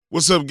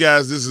What's up,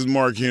 guys? This is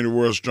Mark here, the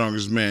world's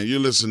strongest man. You're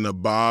listening to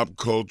Bob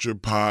Culture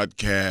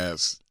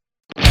Podcast.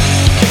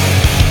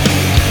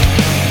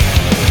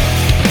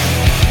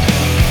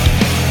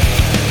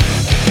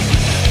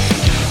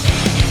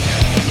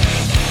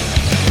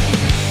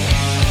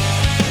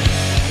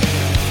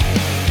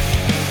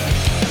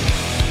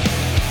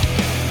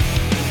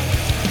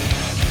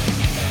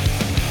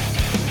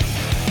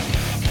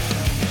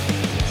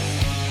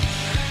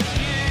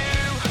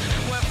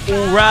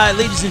 All right,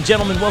 ladies and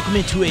gentlemen, welcome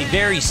into a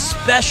very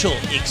special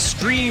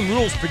Extreme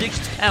Rules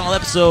Predictions Panel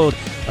episode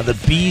of the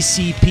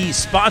BCP,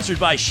 sponsored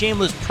by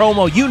Shameless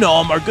Promo. You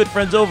know them, our good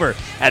friends over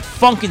at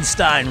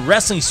Funkenstein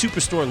Wrestling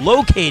Superstore,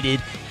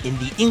 located in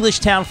the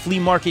Englishtown Flea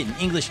Market in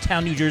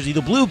Englishtown, New Jersey,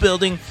 the Blue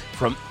Building,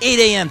 from 8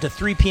 a.m. to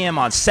 3 p.m.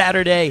 on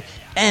Saturday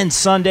and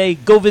Sunday.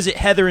 Go visit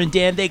Heather and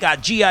Dan. They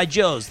got G.I.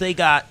 Joes. They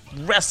got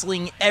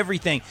wrestling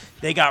everything.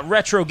 They got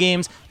retro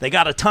games. They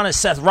got a ton of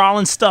Seth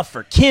Rollins stuff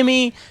for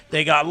Kimmy.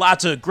 They got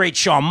lots of great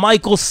Shawn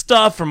Michaels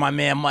stuff for my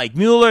man Mike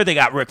Mueller. They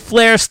got Ric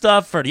Flair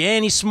stuff for the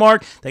Annie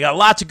Smart. They got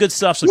lots of good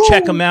stuff, so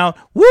check them out.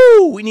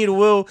 Woo! We need a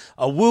woo.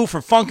 A woo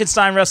for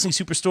Funkenstein Wrestling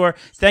Superstore.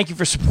 Thank you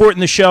for supporting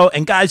the show.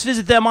 And guys,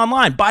 visit them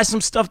online. Buy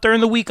some stuff during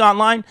the week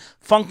online.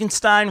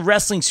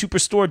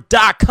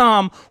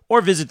 FunkensteinWrestlingSuperstore.com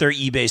or visit their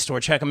eBay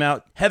store. Check them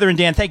out. Heather and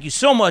Dan, thank you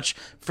so much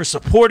for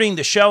supporting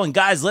the show. And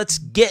guys, let's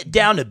get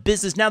down to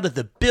business now that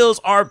the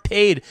bills are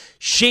paid.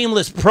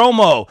 Shameless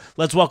Promo.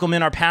 Let's welcome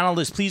in our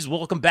panelists. Please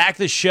welcome back to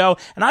the show.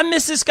 And I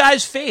miss this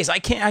guy's face. I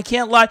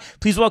can't lie.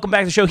 Please welcome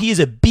back to the show. He is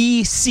a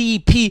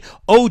BCP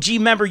OG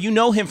member. You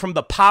know him from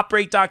the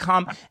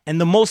popbreak.com and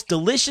the most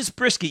delicious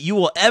brisket you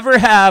will ever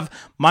have.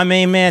 My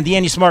main man, the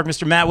Andy Smart,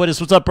 Mr. Matt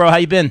Wittes. What's up, bro? How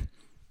you been?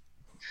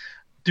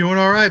 Doing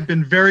all right.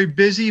 Been very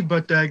busy,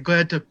 but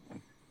glad to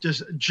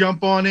just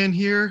jump on in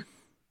here,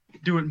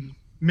 do it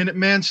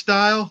Minuteman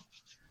style.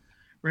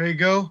 Ready to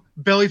go.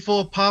 Belly full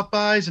of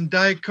Popeyes and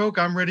Diet Coke.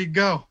 I'm ready to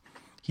go.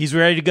 He's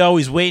ready to go.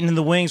 He's waiting in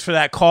the wings for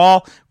that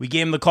call. We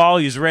gave him the call.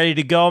 He's ready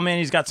to go, man.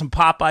 He's got some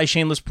Popeye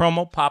Shameless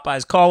Promo.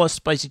 Popeyes, call us.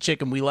 Spicy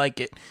chicken. We like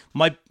it.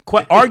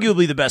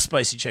 Arguably the best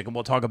spicy chicken.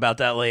 We'll talk about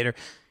that later.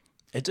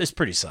 It's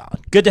pretty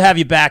solid. Good to have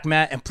you back,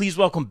 Matt. And please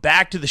welcome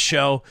back to the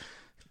show,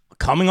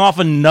 coming off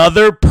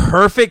another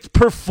perfect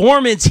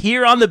performance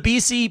here on the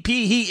BCP.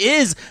 He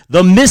is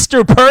the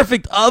Mr.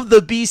 Perfect of the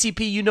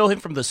BCP. You know him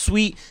from the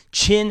Sweet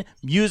Chin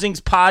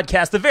Musings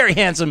podcast, the very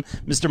handsome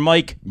Mr.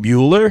 Mike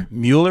Mueller.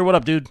 Mueller, what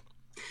up, dude?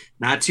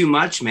 Not too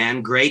much,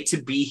 man. Great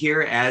to be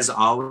here as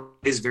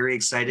always. Very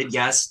excited.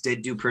 Yes,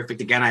 did do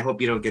perfect again. I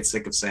hope you don't get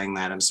sick of saying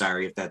that. I'm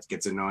sorry if that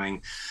gets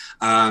annoying.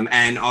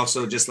 And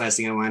also, just last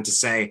thing I wanted to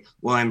say,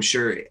 well, I'm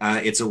sure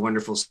it's a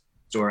wonderful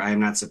store. I am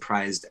not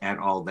surprised at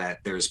all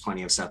that there's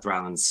plenty of Seth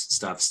Rollins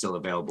stuff still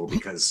available,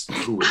 because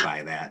who would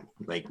buy that?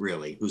 Like,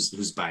 really,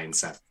 who's buying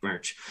Seth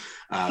merch?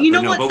 What? We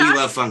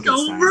love Funkenstein.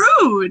 So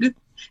rude,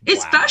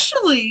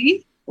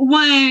 especially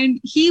when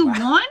he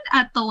won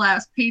at the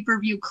last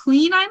pay-per-view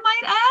clean, I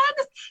might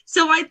add.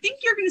 So I think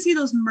you're going to see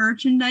those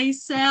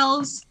merchandise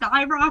sales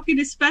skyrocket,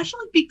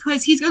 especially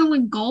because he's going to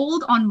win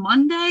gold on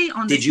Monday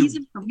on the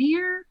season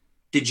premiere.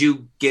 Did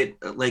you get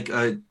like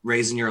a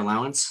raise in your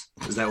allowance?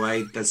 Is that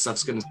why that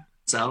stuff's going to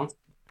sell?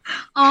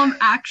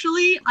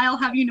 Actually, I'll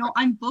have you know,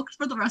 I'm booked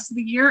for the rest of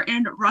the year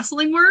and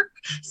wrestling work.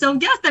 So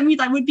yes, that means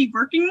I would be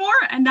working more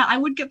and I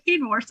would get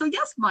paid more. So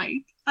yes,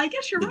 Mike, I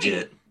guess you're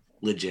right.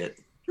 Legit.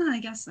 I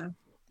guess so.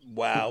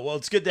 Wow. Well,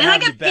 it's good to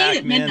have you back, man. And I get paid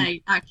at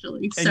midnight,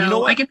 actually. And so you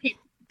know I get paid.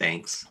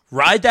 Thanks.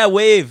 Ride that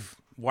wave.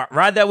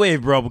 Ride that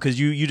wave, bro, because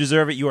you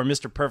deserve it. You are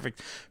Mr.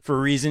 Perfect for a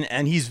reason.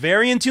 And he's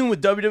very in tune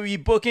with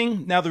WWE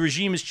booking. Now the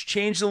regime has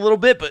changed a little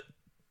bit, but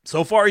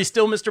so far he's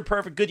still Mr.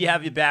 Perfect. Good to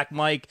have you back,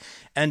 Mike.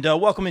 And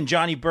welcome in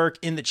Johnny Burke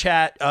in the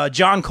chat.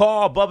 John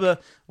Call, Bubba,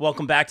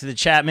 welcome back to the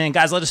chat, man.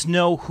 Guys, let us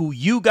know who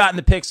you got in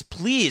the picks.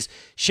 Please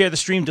share the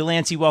stream.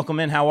 Delancey, welcome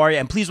in. How are you?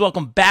 And please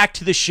welcome back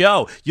to the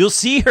show. You'll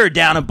see her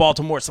down in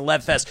Baltimore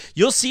Celeb Fest.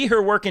 You'll see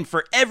her working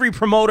for every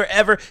promoter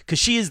ever, because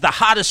she is the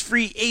hottest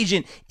free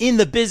agent in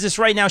the business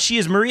right now. She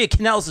is Maria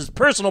Kanellis'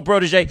 personal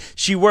protege.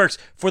 She works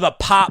for the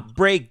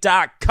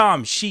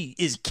popbreak.com. She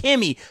is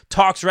Kimmy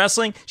Talks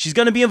Wrestling. She's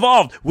going to be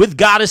involved with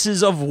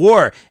Goddesses of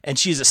War, and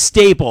she's a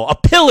staple, a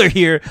pillar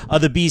here of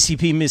the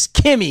BCP, Miss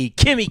Kimmy.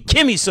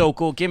 Kimmy, so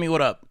cool. Kimmy,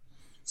 what up?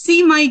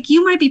 See, Mike,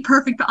 you might be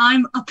perfect, but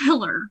I'm a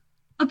pillar.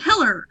 A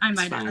pillar, I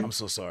might add. I'm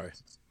so sorry.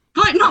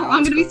 But no,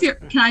 I'm going to be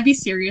serious. Can I be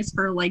serious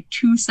for like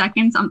 2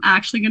 seconds? I'm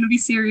actually going to be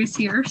serious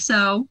here.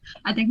 So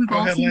I think we've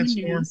all seen the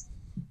news.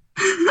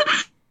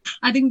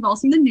 I think we've all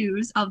seen the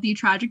news of the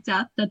tragic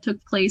death that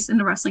took place in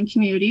the wrestling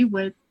community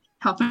with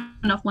Tough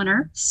Enough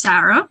winner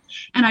Sarah.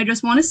 And I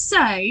just want to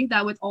say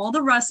that with all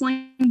the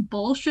wrestling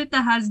bullshit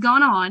that has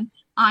gone on,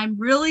 I'm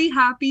really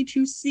happy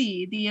to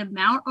see the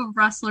amount of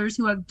wrestlers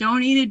who have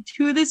donated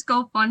to this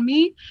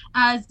GoFundMe.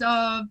 As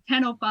of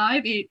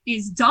 10:05, it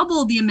is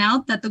double the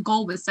amount that the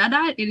goal was set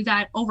at. It is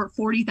at over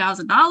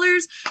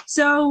 $40,000.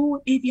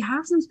 So if you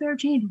have some spare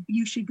change,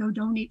 you should go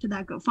donate to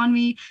that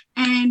GoFundMe.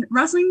 And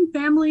wrestling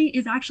family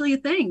is actually a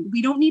thing.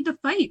 We don't need to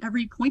fight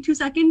every 0.2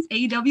 seconds.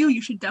 AEW,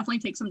 you should definitely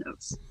take some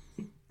notes.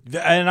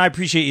 And I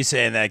appreciate you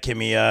saying that,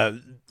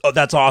 Kimmy.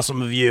 That's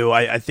awesome of you.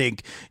 I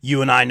think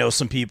you and I know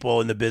some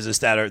people in the business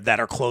that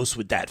are close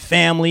with that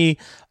family,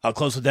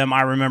 close with them.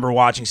 I remember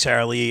watching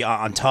Sarah Lee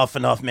on Tough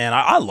Enough, man.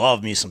 I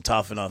love me some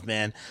Tough Enough,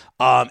 man.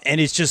 And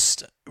it's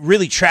just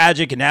really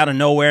tragic and out of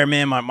nowhere,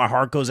 man. My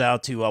heart goes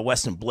out to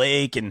Weston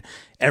Blake and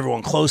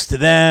everyone close to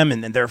them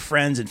and their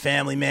friends and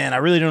family, man. I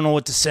really don't know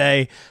what to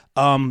say.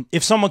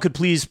 If someone could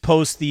please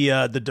post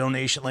the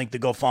donation link, the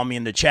GoFundMe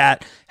in the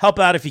chat, help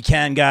out if you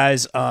can,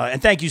 guys.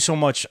 And thank you so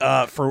much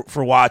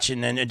for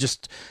watching and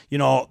just,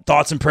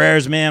 thoughts and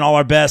prayers, man. All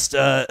our best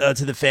to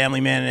the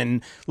family, man.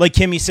 And like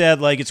Kimmy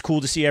said, like it's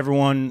cool to see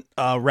everyone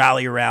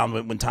rally around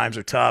when times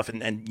are tough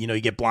and you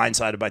get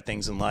blindsided by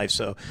things in life.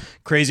 So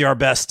crazy, our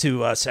best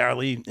to Sarah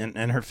Lee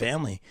and her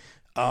family.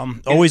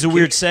 Always a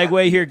weird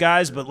segue here,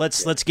 guys, but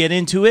let's get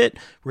into it.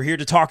 We're here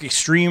to talk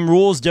Extreme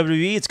Rules,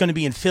 WWE. It's going to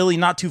be in Philly,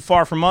 not too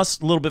far from us,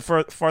 a little bit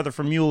farther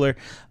from Mueller.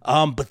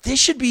 But this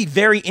should be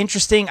very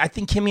interesting. I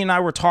think Kimmy and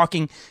I were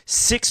talking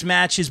 6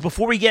 matches.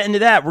 Before we get into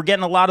that, we're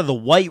getting a lot of the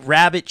White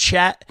Rabbit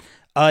chat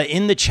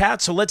in the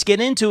chat, so let's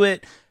get into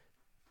it.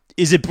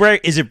 Is it Bray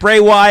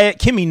Wyatt?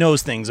 Kimmy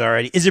knows things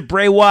already. Is it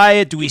Bray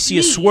Wyatt? Do we see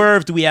a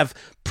swerve? Do we have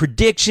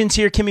predictions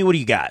here? Kimmy, what do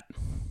you got?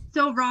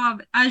 So,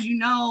 Rob, as you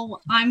know,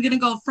 I'm going to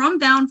go from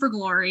Bound for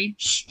Glory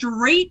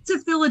straight to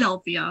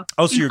Philadelphia.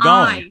 Oh, so you're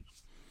going.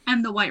 I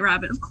am the White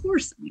Rabbit. Of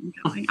course I'm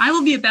going. I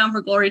will be at Bound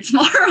for Glory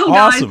tomorrow,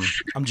 awesome.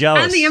 Guys. I'm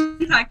jealous. And the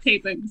Impact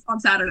tapings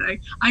on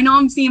Saturday. I know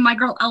I'm seeing my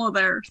girl Ella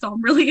there, so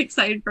I'm really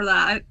excited for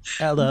that.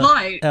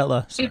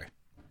 Ella, sorry.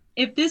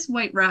 If this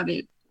White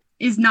Rabbit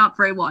is not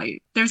Bray Wyatt,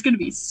 there's going to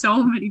be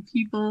so many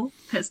people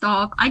pissed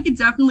off. I could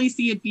definitely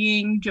see it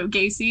being Joe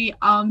Gacy.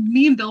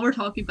 Me and Bill were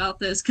talking about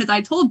this because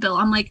I told Bill,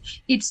 I'm like,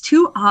 it's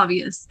too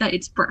obvious that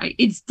it's Bray.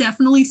 It's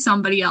definitely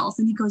somebody else.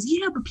 And he goes,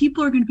 yeah, but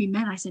people are going to be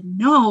mad. I said,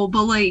 no,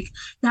 but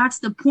that's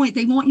the point.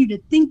 They want you to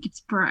think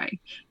it's Bray,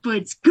 but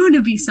it's going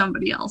to be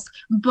somebody else.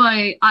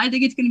 But I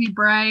think it's going to be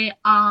Bray.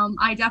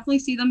 I definitely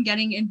see them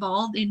getting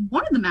involved in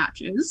one of the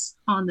matches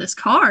on this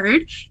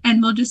card,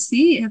 and we'll just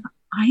see if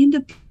I end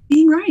up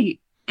being right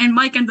and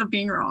Mike ends up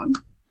being wrong.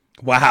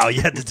 Wow,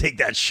 you had to take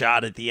that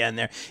shot at the end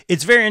there.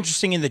 It's very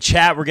interesting in the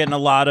chat. We're getting a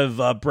lot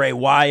of Bray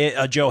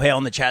Wyatt. Joe Hale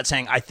in the chat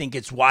saying, I think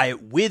it's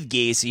Wyatt with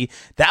Gacy.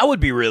 That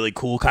would be really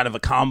cool, kind of a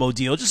combo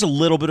deal, just a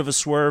little bit of a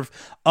swerve.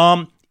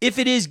 If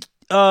it is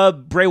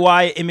Bray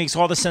Wyatt, it makes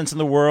all the sense in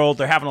the world.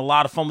 They're having a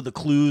lot of fun with the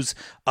clues.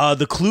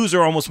 The clues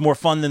are almost more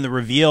fun than the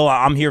reveal.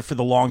 I'm here for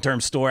the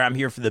long-term story. I'm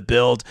here for the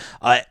build.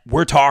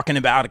 We're talking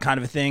about it, kind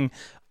of a thing.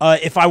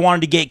 If I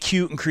wanted to get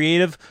cute and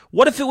creative,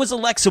 what if it was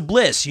Alexa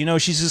Bliss?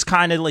 She's just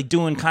kind of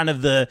doing kind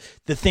of the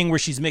thing where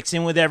she's mixed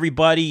in with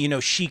everybody.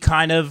 She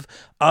kind of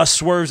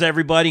swerves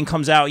everybody and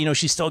comes out.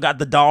 She's still got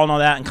the doll and all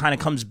that and kind of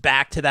comes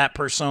back to that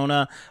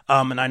persona.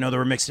 And I know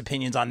there were mixed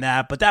opinions on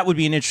that, but that would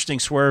be an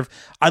interesting swerve.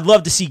 I'd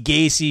love to see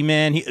Gacy,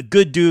 man. A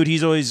good dude.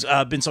 He's always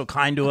been so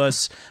kind to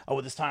us.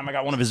 With this time, I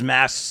got one of his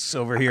masks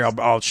over here.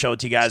 I'll show it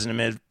to you guys in a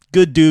minute.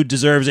 Good dude,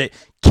 deserves it.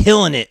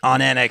 Killing it on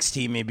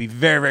NXT, maybe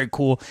very, very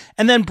cool.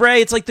 And then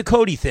Bray, it's like the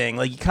Cody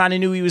thing. You kind of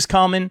knew he was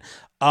coming.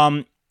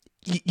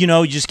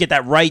 You just get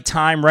that right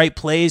time, right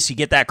place. You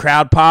get that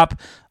crowd pop.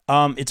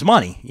 It's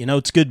money.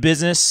 It's good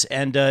business,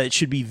 and it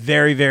should be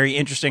very, very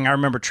interesting. I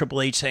remember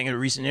Triple H saying in a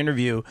recent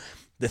interview,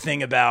 the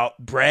thing about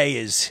Bray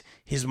is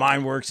his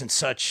mind works in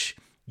such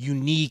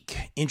unique,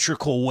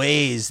 integral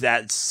ways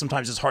that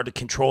sometimes it's hard to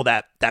control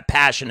that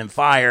passion and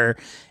fire.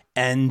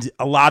 And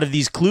a lot of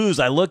these clues,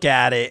 I look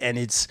at it, and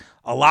it's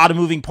a lot of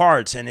moving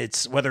parts, and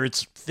it's whether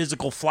it's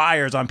physical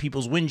flyers on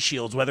people's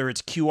windshields, whether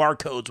it's QR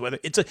codes, whether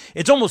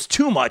it's almost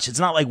too much. It's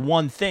not like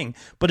one thing,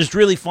 but it's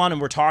really fun, and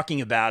we're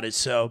talking about it.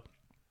 So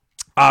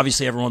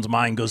obviously everyone's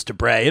mind goes to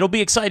Bray. It'll be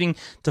exciting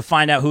to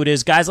find out who it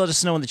is. Guys, let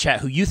us know in the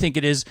chat who you think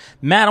it is.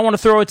 Matt, I want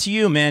to throw it to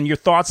you, man. Your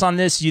thoughts on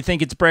this? You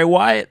think it's Bray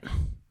Wyatt?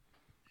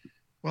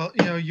 Well,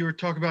 you were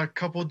talking about a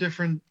couple of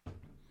different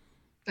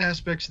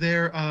aspects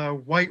there.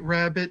 White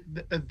Rabbit,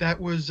 that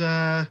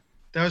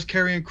was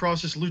carrying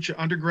across this Lucha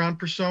Underground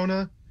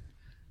persona.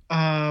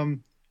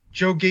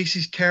 Joe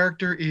Gacy's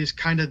character is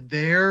kind of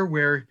there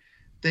where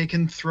they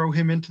can throw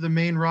him into the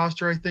main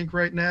roster, I think,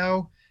 right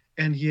now,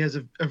 and he has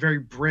a very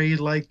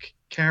Bray-like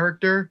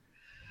character.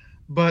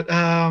 But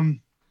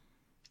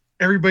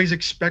everybody's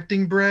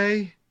expecting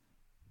Bray.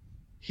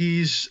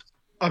 He's,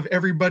 of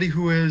everybody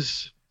who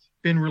has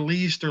been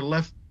released or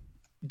left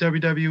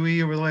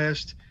WWE over the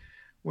last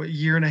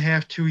year and a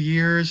half, 2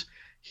 years,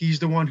 he's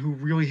the one who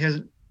really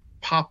hasn't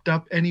popped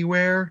up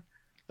anywhere.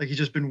 He's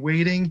just been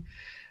waiting.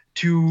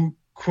 To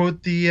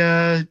quote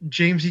the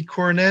James E.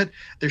 Cornette,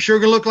 they're sure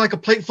gonna look like a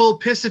plate full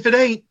of piss if it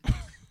ain't.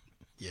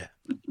 Yeah,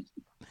 that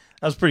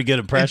was a pretty good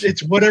impression.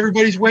 It's what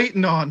everybody's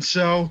waiting on.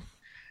 So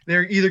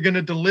they're either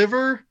gonna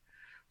deliver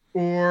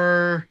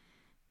or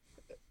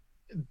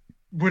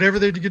whatever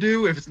they're gonna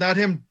do. If it's not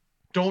him,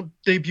 don't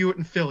debut it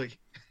in Philly.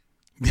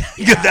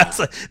 Yeah.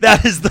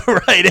 That is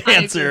the right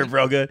answer,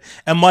 bro. Good.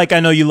 And Mike, I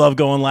know you love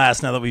going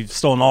last now that we've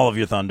stolen all of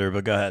your thunder,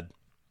 but go ahead.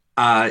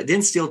 It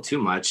didn't steal too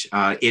much.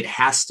 It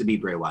has to be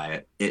Bray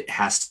Wyatt. It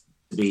has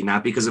be,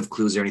 not because of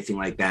clues or anything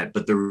like that,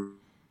 but the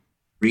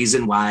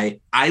reason why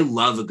I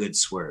love a good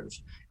swerve.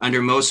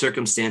 Under most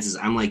circumstances,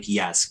 I'm like,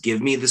 yes,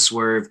 give me the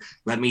swerve.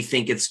 Let me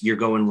think you're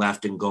going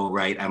left and go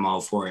right. I'm all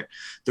for it.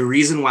 The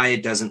reason why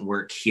it doesn't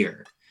work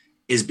here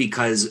is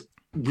because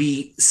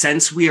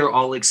since we are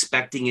all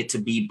expecting it to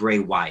be Bray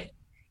Wyatt,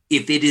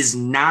 if it is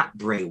not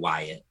Bray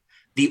Wyatt,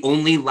 the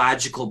only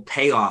logical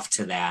payoff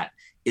to that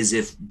is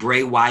if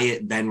Bray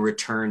Wyatt then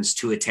returns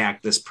to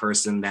attack this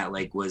person that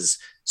like was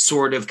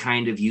sort of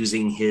kind of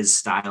using his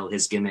style,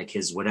 his gimmick,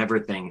 his whatever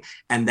thing.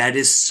 And that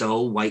is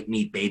so white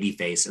meat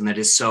babyface. And that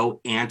is so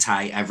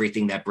anti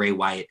everything that Bray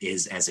Wyatt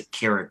is as a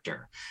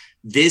character.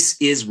 This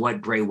is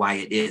what Bray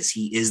Wyatt is.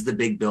 He is the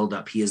big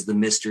buildup. He is the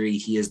mystery.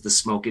 He is the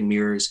smoke and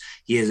mirrors.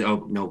 He is,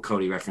 oh, no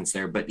Cody reference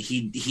there, but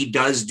he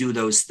does do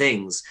those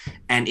things.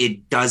 And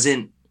it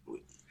doesn't,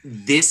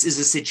 this is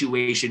a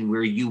situation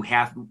where you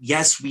have,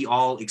 yes, we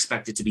all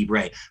expect it to be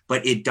Bray,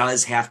 but it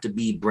does have to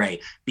be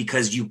Bray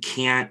because you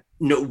can't,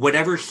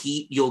 whatever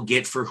heat you'll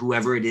get for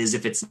whoever it is,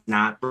 if it's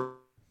not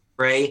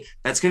Bray,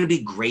 that's going to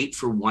be great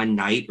for one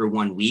night or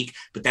 1 week,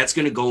 but that's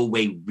going to go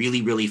away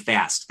really, really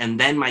fast. And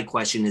then my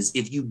question is,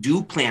 if you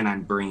do plan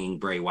on bringing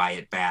Bray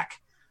Wyatt back,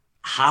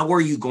 how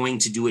are you going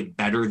to do it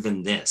better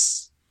than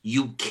this?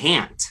 You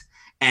can't.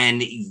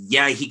 And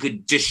yeah, he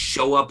could just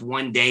show up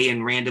one day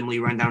and randomly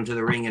run down to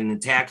the ring and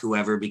attack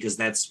whoever, because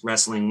that's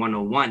wrestling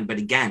 101. But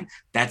again,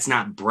 that's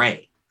not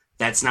Bray.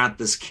 That's not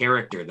this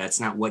character.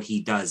 That's not what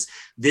he does.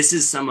 This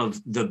is some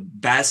of the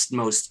best,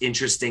 most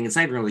interesting, it's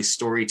not even really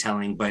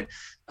storytelling, but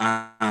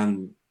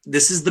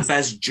this is the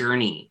best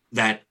journey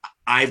that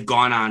I've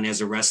gone on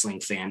as a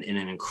wrestling fan in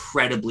an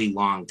incredibly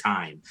long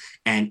time.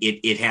 And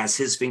it has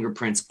his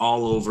fingerprints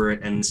all over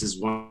it. And this is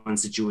one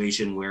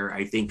situation where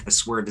I think a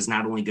swerve is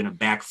not only going to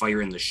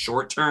backfire in the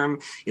short term,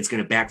 it's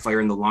going to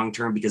backfire in the long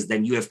term, because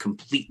then you have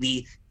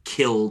completely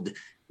killed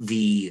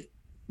the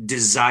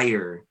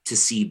desire to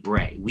see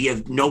Bray. We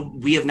have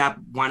not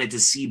wanted to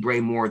see Bray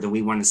more than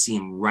we want to see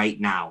him right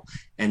now.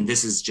 And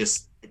this is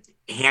just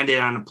handed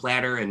on a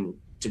platter. And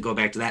to go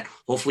back to that,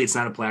 hopefully it's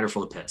not a platter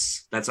full of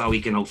piss. That's all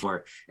we can hope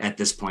for at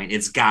this point.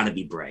 It's got to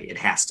be Bray. It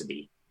has to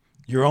be.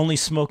 You're only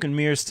smoke and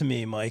mirrors to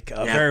me, Mike.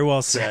 Very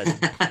well said.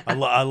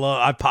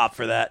 I pop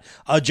for that.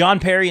 John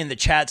Perry in the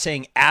chat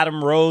saying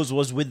Adam Rose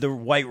was with the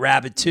White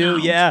Rabbit too.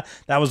 No. Yeah,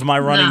 that was my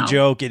running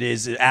joke. It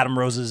is Adam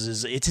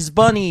Rose's. It's his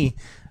bunny.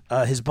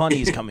 His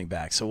bunny is coming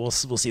back, so we'll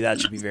see. That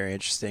should be very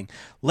interesting.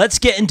 Let's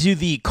get into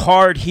the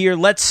card here.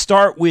 Let's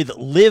start with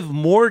Liv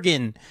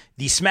Morgan,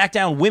 the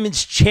SmackDown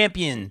Women's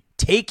Champion,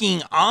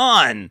 taking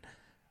on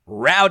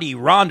Rowdy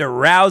Ronda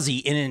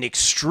Rousey in an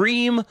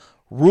Extreme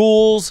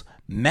Rules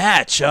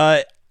match.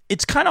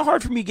 It's kind of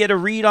hard for me to get a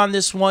read on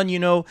this one.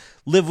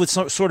 Liv with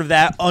sort of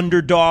that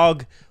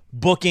underdog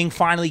booking,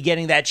 finally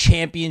getting that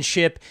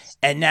championship,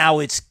 and now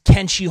it's,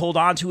 can she hold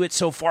on to it?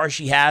 So far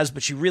she has,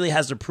 but she really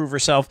has to prove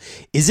herself.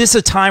 Is this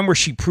a time where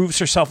she proves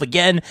herself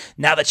again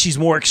now that she's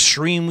more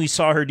extreme? We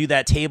saw her do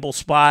that table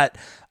spot.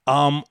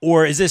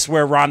 Or is this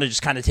where Ronda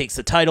just kind of takes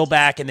the title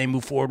back and they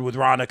move forward with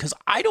Ronda? Because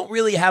I don't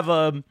really have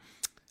a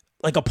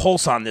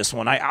pulse on this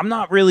one. I'm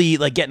not really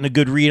getting a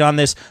good read on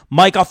this.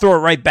 Mike, I'll throw it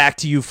right back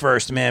to you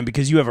first, man,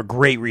 because you have a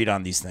great read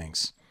on these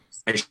things.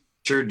 I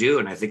sure do,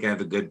 and I think I have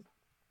a good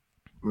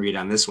read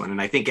on this one.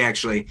 And I think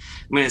actually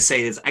I'm going to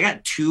say this. I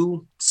got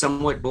two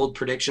somewhat bold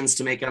predictions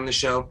to make on the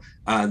show.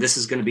 This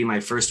is going to be my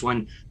first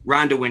one.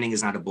 Ronda winning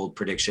is not a bold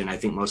prediction. I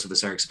think most of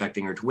us are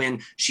expecting her to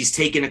win. She's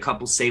taken a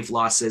couple safe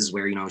losses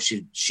where,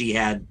 she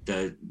had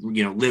the,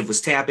 Liv was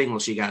tapping while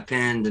she got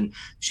pinned, and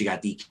she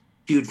got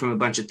DQ'd from a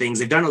bunch of things.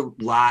 They've done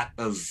a lot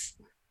of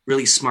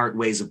really smart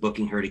ways of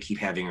booking her to keep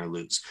having her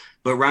lose.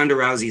 But Ronda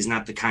Rousey is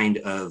not the kind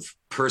of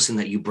person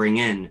that you bring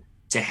in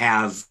to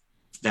have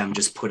them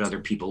just put other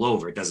people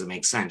over. It doesn't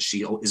make sense.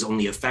 She is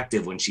only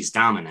effective when she's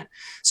dominant.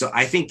 So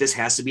I think this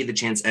has to be the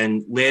chance.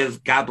 And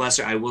Liv, God bless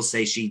her, I will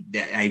say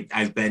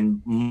I've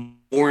been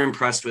more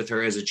impressed with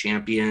her as a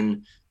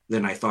champion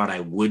than I thought I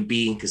would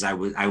be, because I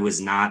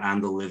was not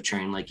on the Liv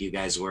train like you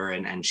guys were,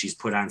 and she's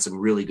put on some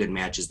really good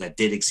matches that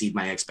did exceed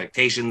my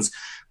expectations.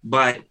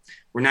 But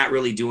we're not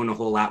really doing a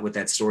whole lot with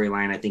that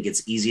storyline. I think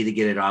it's easy to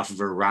get it off of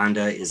her.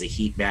 Ronda is a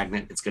heat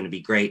magnet. It's going to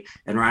be great.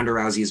 And Ronda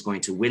Rousey is going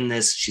to win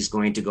this. She's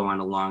going to go on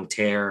a long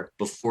tear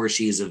before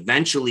she is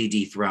eventually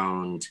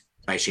dethroned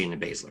by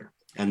Shayna Baszler.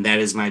 And that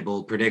is my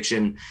bold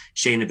prediction.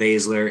 Shayna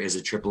Baszler is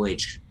a Triple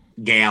H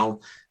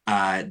gal.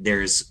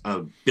 There's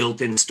a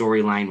built-in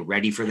storyline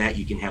ready for that.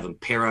 You can have them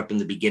pair up in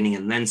the beginning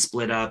and then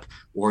split up,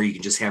 or you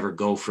can just have her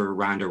go for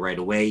Ronda right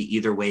away.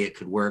 Either way, it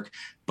could work.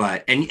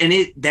 But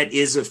that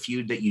is a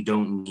feud that you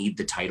don't need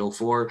the title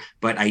for.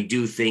 But I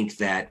do think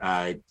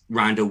that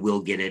Ronda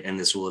will get it, and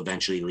this will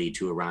eventually lead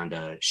to a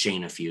Ronda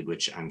Shayna feud,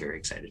 which I'm very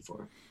excited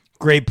for.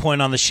 Great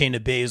point on the Shayna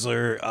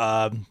Baszler.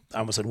 I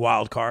almost said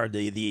wild card.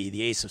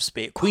 The ace of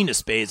spades, queen of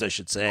spades, I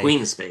should say.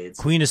 Queen of spades.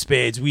 Queen of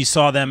spades. We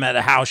saw them at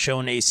a house show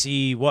in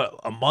AC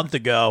a month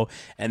ago,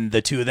 and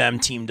the two of them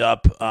teamed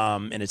up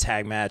in a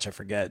tag match. I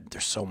forget.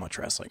 There's so much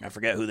wrestling. I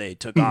forget who they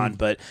took on,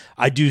 but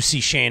I do see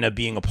Shayna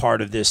being a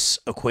part of this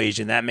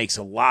equation. That makes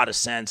a lot of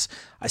sense.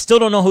 I still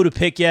don't know who to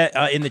pick yet.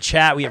 In the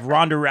chat, we have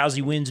Ronda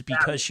Rousey wins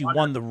because she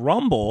won the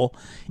Rumble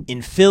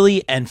in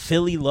Philly, and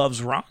Philly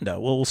loves Ronda.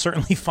 Well, we'll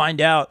certainly find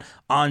out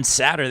on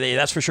Saturday.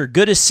 That's for sure.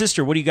 Goodest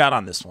sister, what do you got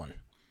on this one?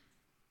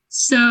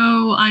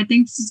 So I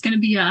think this is going to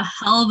be a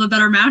hell of a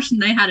better match than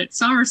they had at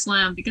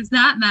SummerSlam, because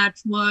that match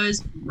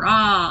was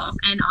rough.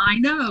 And I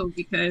know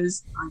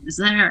because I was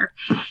there.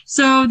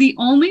 So the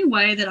only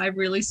way that I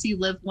really see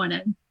Liv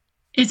winning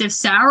is if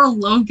Sarah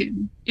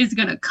Logan is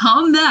going to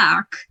come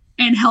back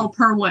and help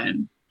her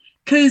win.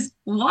 Because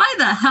why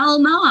the hell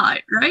not,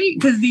 right?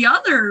 Because the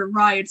other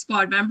Riot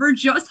Squad member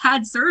just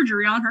had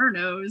surgery on her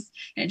nose,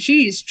 and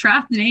she's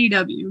trapped in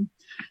AEW.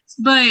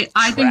 But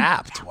I think...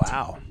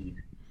 Wow.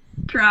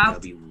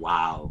 Trapped.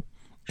 Wow.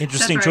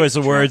 Interesting That's choice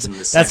right. of words. Trapped in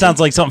the That second- sounds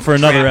like something for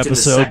another trapped in the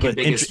episode, second but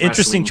biggest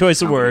interesting wrestling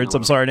choice of company words. in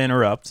I'm the sorry to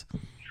interrupt.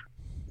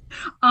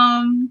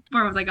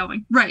 Where was I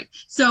going? Right.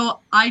 So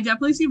I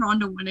definitely see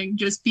Ronda winning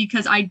just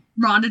because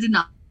Ronda did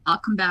not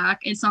come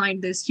back and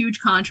signed this huge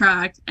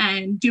contract,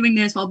 and doing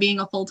this while being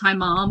a full-time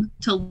mom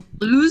to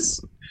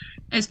lose,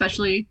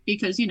 especially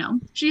because, you know,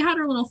 she had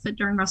her little fit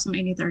during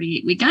WrestleMania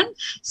 38 weekend.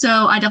 So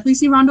I definitely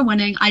see Ronda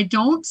winning. I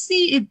don't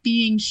see it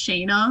being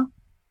Shayna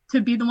to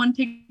be the one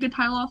to take the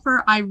title off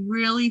her. I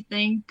really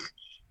think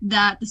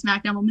that the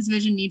SmackDown Women's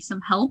Division needs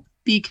some help,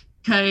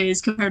 because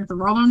compared to the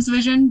Raw Women's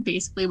Division,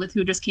 basically with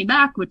who just came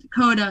back with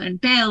Dakota and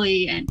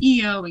Bayley and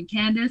Io and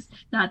Candice,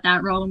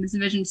 that Raw Women's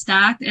Division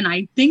stacked. And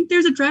I think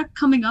there's a draft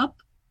coming up,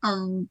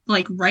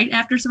 like right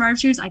after Survivor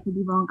Series. I could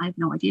be wrong. I have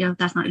no idea.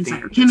 That's not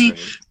Insider Kimmy.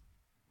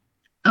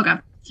 Right. Okay.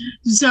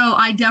 So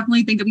I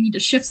definitely think that we need to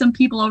shift some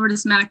people over to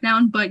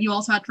SmackDown, but you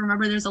also have to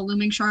remember there's a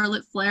looming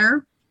Charlotte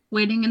Flair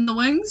waiting in the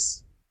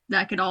wings.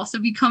 That could also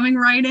be coming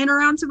right in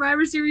around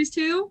Survivor Series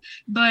 2.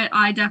 But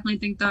I definitely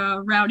think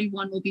the Rowdy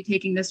one will be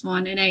taking this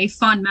one in a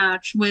fun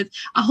match with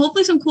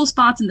hopefully some cool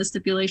spots in the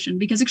stipulation,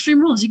 because Extreme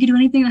Rules, you can do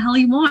anything the hell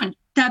you want.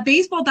 That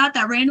baseball bat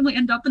that randomly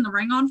ended up in the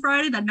ring on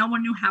Friday that no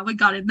one knew how it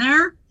got in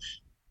there,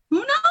 who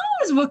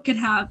knows what could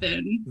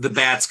happen? The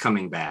bat's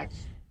coming back.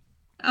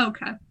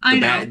 Okay. I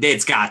know.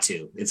 It's got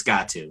to. It's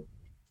got to.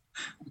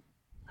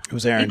 It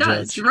was Aaron It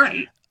does. Judge. You're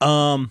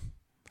right.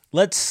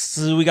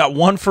 We got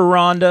one for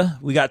Ronda.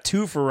 We got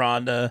two for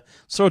Ronda.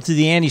 So to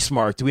the Andy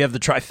Smart, do we have the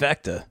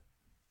trifecta?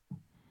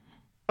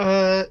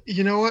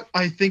 You know what?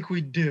 I think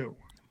we do.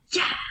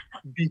 Yeah.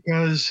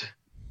 Because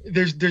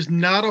there's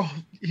not a...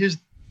 Here's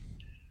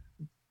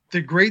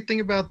the great thing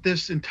about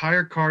this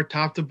entire card,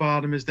 top to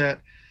bottom, is that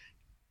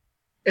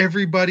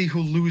everybody who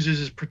loses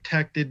is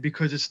protected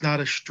because it's not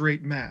a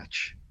straight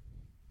match.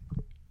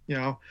 You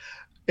know?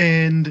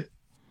 And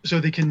so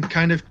they can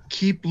kind of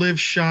keep Liv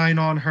shine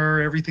on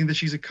her, everything that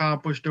she's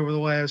accomplished over the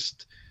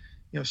last,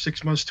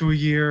 6 months to a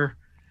year.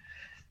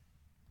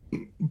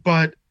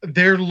 But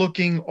they're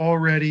looking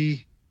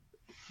already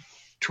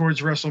towards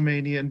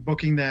WrestleMania and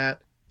booking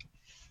that.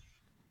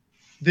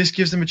 This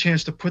gives them a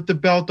chance to put the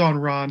belt on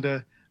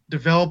Ronda,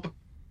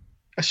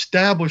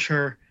 establish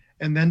her,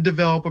 and then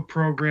develop a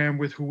program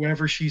with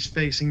whoever she's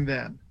facing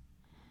then.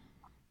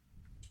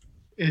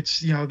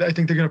 It's, I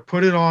think they're going to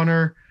put it on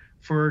her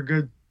for a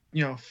good,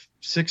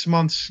 6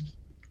 months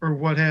or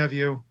what have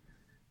you,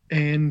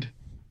 and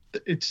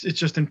it's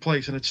just in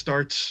place, and it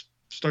starts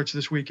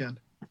this weekend.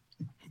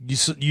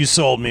 You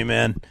sold me,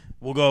 man.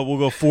 We'll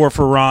go 4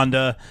 for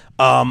Ronda.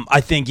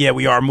 I think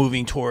we are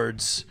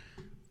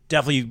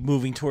definitely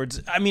moving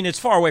towards. I mean, it's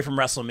far away from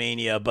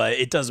WrestleMania, but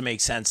it does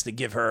make sense to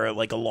give her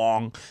like a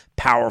long,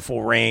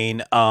 powerful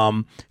reign.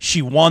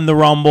 She won the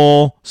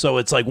Rumble, so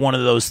it's like one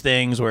of those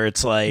things where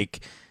it's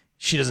like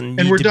she doesn't need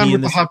to be in this. And we're done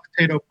with the hot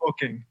potato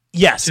booking.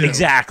 Yes, too.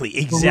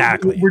 exactly.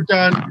 We're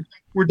done.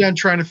 We're done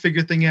trying to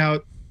figure things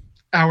out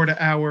hour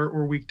to hour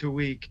or week to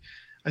week.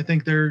 I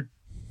think they're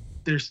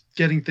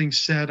getting things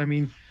set. I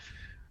mean,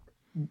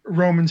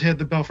 Roman's had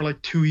the belt for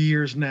like 2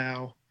 years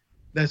now.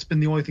 That's been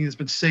the only thing that's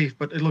been safe,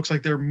 but it looks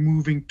like they're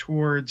moving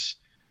towards,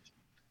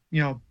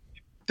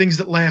 things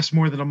that last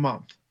more than a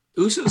month.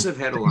 Usos have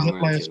had a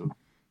long run too.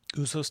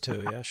 Usos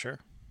too, yeah, sure.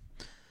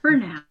 For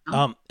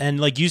now. And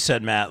like you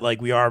said, Matt,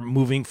 like we are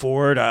moving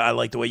forward. I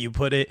like the way you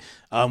put it.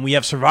 We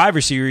have Survivor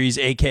Series,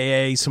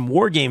 aka some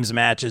War Games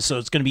matches, so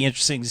it's going to be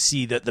interesting to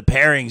see the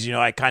pairings.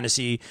 I kind of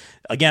see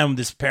again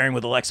this pairing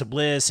with Alexa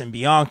Bliss and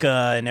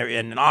Bianca and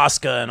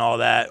Asuka and all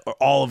that,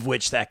 all of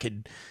which that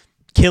could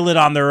kill it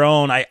on their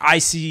own. I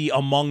see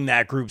among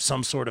that group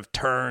some sort of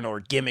turn or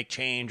gimmick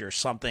change or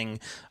something.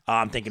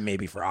 I'm thinking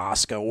maybe for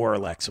Asuka or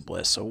Alexa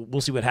Bliss. So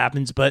we'll see what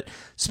happens. But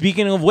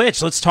speaking of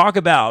which, let's talk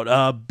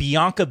about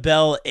Bianca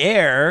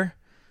Belair.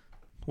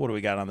 What do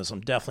we got on this? I'm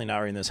definitely not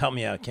reading this. Help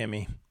me out,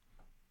 Kimmy.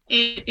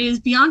 It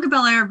is Bianca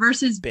Belair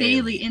versus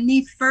Bayley in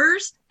the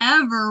first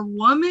ever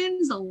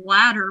women's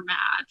ladder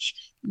match.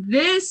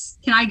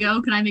 Can I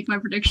go? Can I make my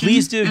prediction?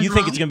 Please do. You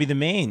think it's going to be the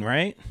main,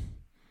 right?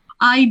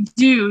 I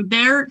do.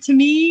 To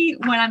me,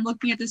 when I'm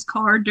looking at this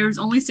card, there's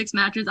only 6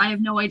 matches. I have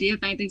no idea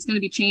if anything's going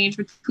to be changed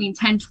between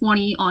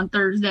 10:20 on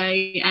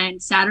Thursday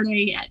and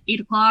Saturday at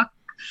 8 o'clock.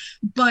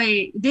 But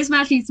this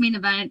match needs to be an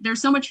event.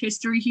 There's so much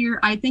history here.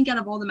 I think out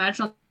of all the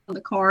matches on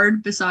the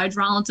card, besides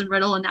Rollins and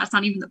Riddle, and that's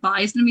not even the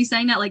bias in me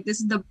saying that, like, this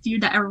is the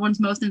feud that everyone's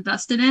most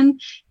invested in.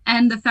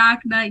 And the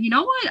fact that, you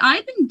know what,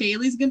 I think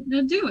Bayley's going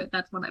to do it.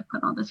 That's what I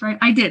put on this, right?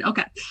 I did.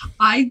 Okay.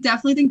 I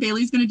definitely think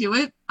Bayley's going to do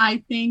it.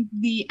 I think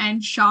the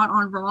end shot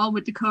on Raw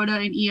with Dakota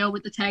and Io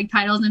with the tag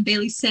titles and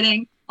Bayley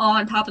sitting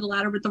on top of the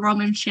ladder with the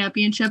Roman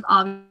Championship,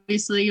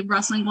 obviously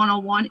Wrestling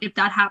 101. If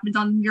that happens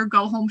on your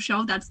go-home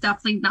show, that's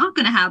definitely not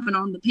going to happen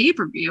on the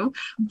pay-per-view.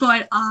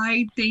 But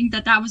I think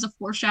that was a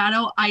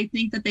foreshadow. I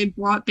think that they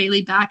brought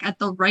Bayley back at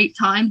the right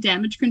time.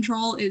 Damage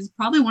Control is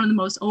probably one of the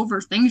most over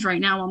things right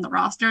now on the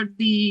roster.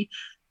 The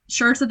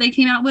shirts that they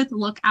came out with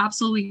look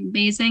absolutely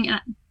amazing.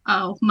 And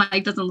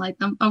Mike doesn't like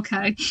them.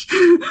 Okay.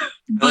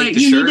 But I like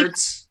the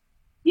shirts.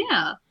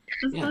 Yeah.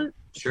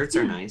 Shirts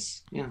are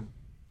nice. Yeah.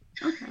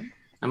 Okay.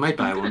 I might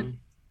buy one.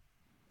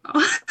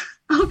 Oh,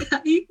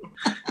 okay.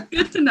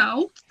 Good to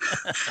know.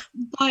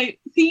 But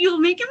see, you're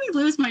making me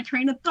lose my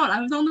train of thought. I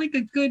was on like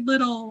a good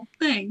little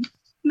thing.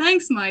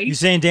 Thanks, Mike. You're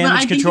saying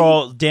damage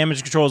control.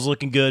 Damage control is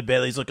looking good.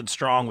 Bayley's looking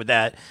strong with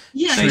that.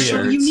 Yeah, for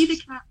sure.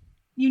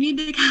 You need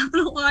to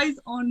capitalize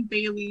on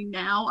Bayley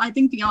now. I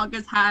think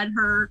Bianca's had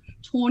her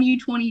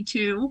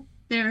 2022.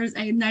 There's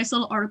a nice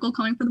little article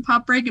coming for the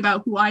Pop Break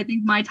about who I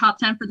think my top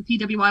 10 for the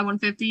PWI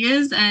 150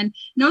 is. And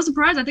no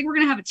surprise, I think we're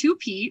going to have a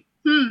 2-peat.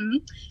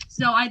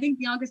 So I think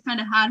Bianca's kind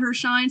of had her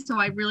shine. So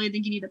I really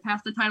think you need to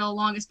pass the title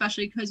along,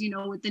 especially because, you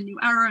know, with the new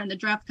era and the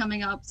draft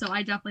coming up. So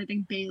I definitely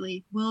think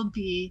Bayley will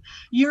be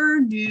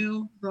your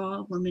new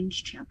Raw Women's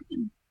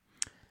Champion.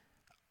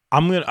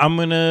 I'm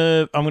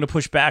gonna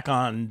push back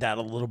on that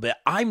a little bit.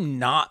 I'm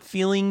not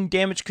feeling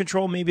Damage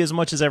Control maybe as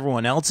much as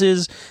everyone else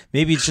is.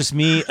 Maybe it's just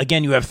me.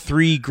 Again, you have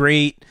 3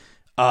 great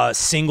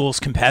singles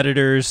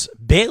competitors.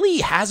 Bayley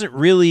hasn't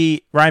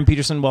really. Ryan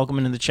Peterson, welcome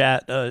into the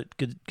chat.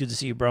 Good to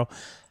see you, bro.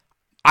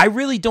 I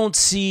really don't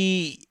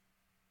see,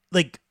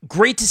 like,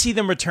 great to see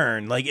them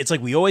return. Like, it's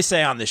like we always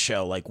say on this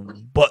show, like,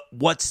 but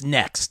what's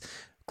next?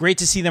 Great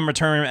to see them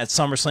return at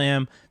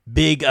SummerSlam.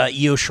 Big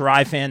Io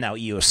Shirai fan, now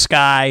Io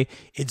Sky.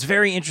 It's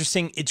very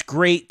interesting. It's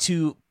great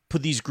to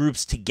put these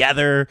groups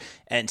together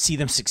and see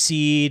them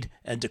succeed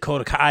and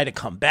Dakota Kai to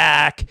come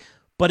back.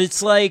 But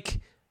it's like,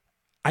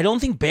 I don't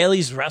think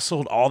Bayley's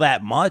wrestled all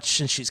that much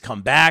since she's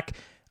come back.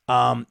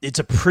 It's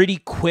a pretty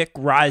quick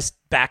rise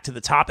back to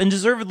the top, and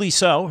deservedly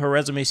so. Her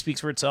resume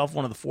speaks for itself.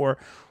 One of the 4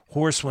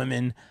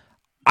 horsewomen.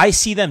 I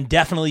see them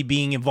definitely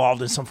being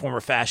involved in some form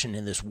or fashion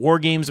in this War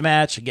Games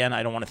match. Again,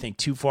 I don't want to think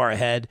too far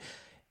ahead.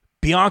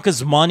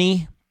 Bianca's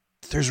money,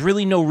 there's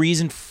really no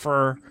reason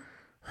for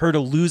her to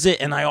lose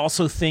it. And I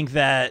also think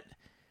that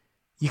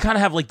you kind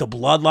of have like the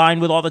bloodline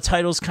with all the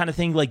titles kind of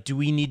thing. Like, do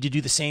we need to do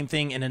the same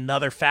thing in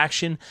another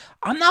faction?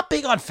 I'm not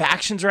big on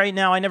factions right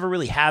now. I never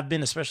really have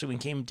been, especially when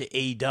it came to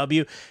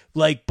AEW.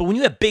 Like, but when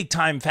you have big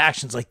time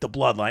factions like the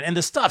bloodline and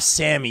the stuff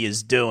Sammy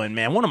is doing,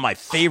 man, one of my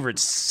favorite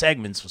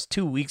segments was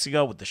 2 weeks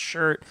ago with the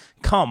shirt.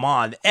 Come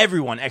on.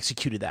 Everyone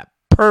executed that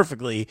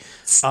perfectly.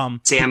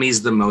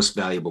 Sammy's the most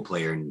valuable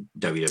player in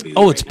WWE.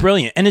 Oh, it's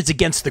brilliant. And it's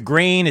against the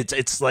grain.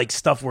 It's like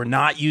stuff we're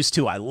not used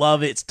to. I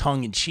love it. It's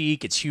tongue in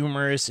cheek. It's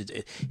humorous.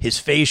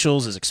 His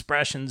facials, his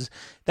expressions.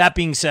 That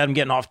being said, I'm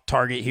getting off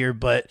target here,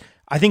 but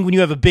I think when you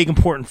have a big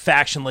important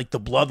faction like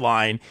the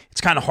Bloodline, it's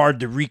kind of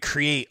hard to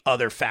recreate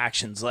other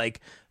factions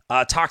like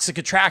Toxic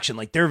Attraction.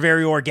 Like, they're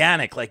very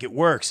organic. Like, it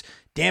works.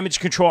 Damage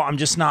Control, I'm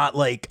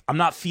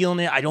not feeling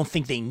it. I don't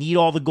think they need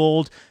all the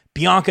gold.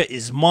 Bianca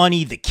is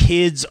money. The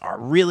kids are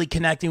really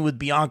connecting with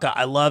Bianca.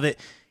 I love it.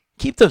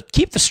 Keep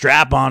the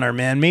strap on her,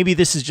 man. Maybe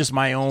this is just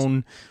my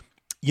own,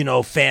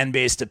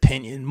 fan-based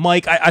opinion.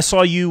 Mike, I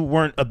saw you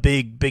weren't a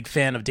big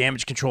fan of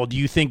Damage Control. Do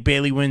you think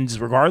Bayley wins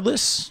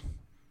regardless?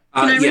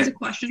 Can I raise a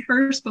question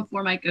first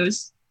before Mike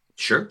goes?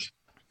 Sure.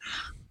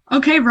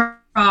 Okay,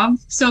 Rob.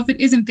 So if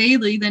it isn't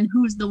Bayley, then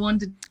who's the one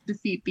to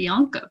defeat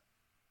Bianca?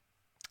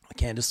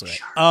 Candice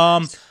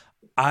LeRae.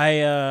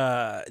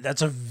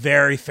 That's a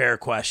very fair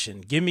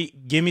question. Give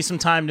me some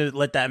time to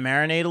let that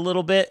marinate a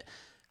little bit.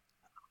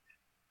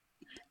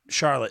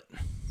 Charlotte.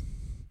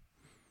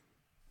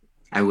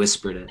 I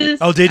whispered it.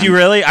 Oh, did you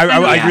really?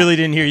 I really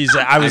didn't hear you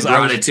say. I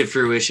brought it to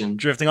fruition.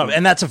 Drifting off,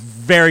 and that's a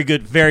very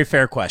good, very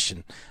fair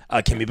question,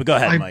 Kimmy. But go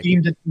ahead, Mike. I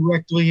beamed it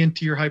directly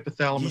into your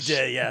hypothalamus.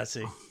 Yeah.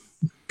 See.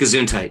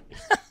 Gesundheit.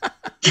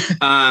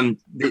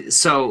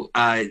 So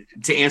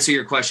to answer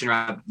your question,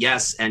 Rob,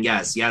 yes,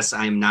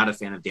 I'm not a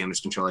fan of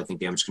Damage Control. I think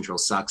Damage Control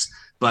sucks,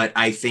 but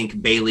I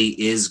think Bayley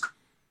is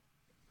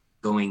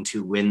going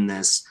to win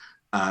this,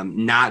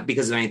 not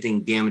because of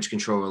anything Damage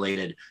Control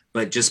related,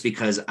 but just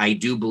because I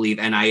do believe,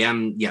 and I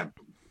am,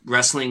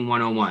 Wrestling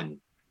 101.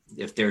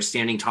 If they're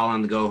standing tall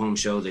on the go-home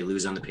show, they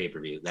lose on the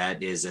pay-per-view.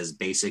 That is as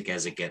basic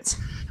as it gets.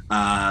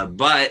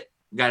 But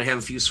got to have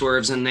a few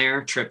swerves in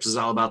there. Trips is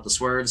all about the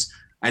swerves.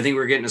 I think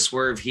we're getting a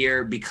swerve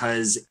here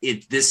because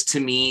this to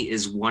me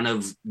is one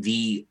of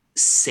the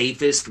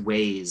safest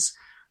ways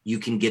you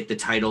can get the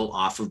title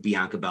off of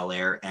Bianca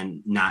Belair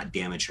and not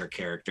damage her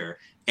character.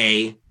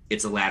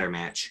 It's a ladder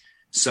match.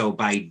 So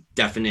by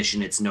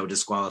definition, it's no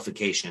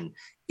disqualification.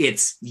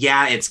 It's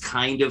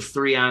kind of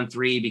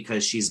 3-on-3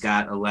 because she's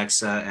got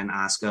Alexa and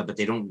Asuka, but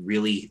they don't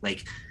really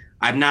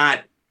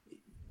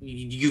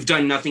you've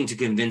done nothing to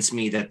convince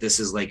me that this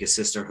is like a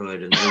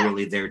sisterhood and they're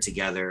really there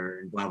together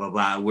and blah, blah,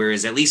 blah.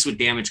 Whereas at least with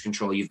Damage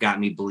Control, you've got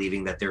me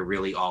believing that they're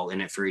really all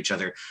in it for each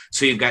other.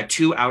 So you've got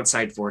two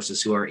outside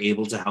forces who are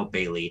able to help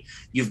Bayley.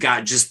 You've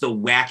got just the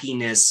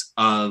wackiness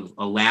of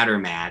a ladder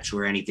match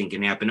where anything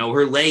can happen. Oh,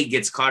 her leg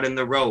gets caught in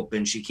the rope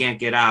and she can't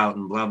get out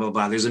and blah, blah,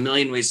 blah. There's a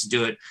million ways to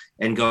do it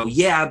and go,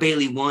 yeah,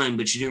 Bayley won,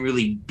 but she didn't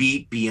really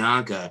beat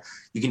Bianca.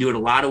 You can do it a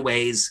lot of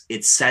ways.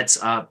 It sets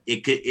up,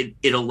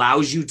 it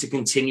allows you to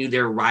continue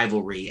their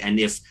rivalry. And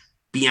if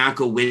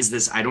Bianca wins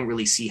this, I don't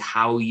really see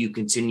how you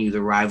continue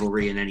the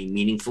rivalry in any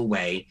meaningful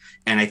way.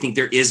 And I think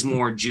there is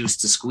more juice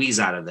to squeeze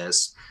out of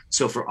this.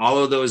 So for all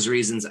of those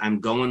reasons,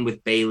 I'm going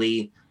with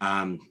Bayley.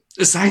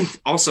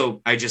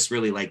 Also, I just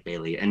really like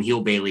Bayley, and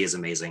heel Bayley is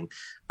amazing.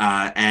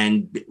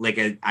 And like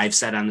I've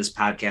said on this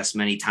podcast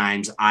many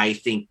times, I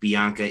think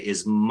Bianca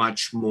is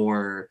much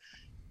more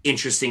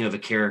interesting of a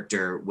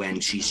character when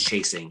she's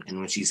chasing and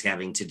when she's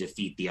having to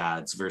defeat the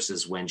odds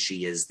versus when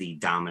she is the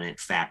dominant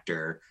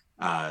factor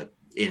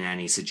in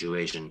any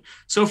situation.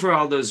 So for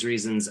all those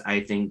reasons, I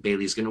think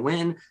Bayley's going to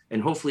win,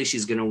 and hopefully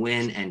she's going to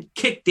win and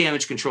kick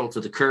Damage Control to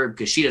the curb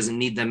because she doesn't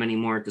need them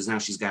anymore because now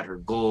she's got her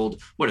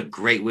gold. What a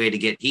great way to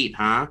get heat,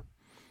 huh?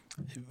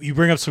 You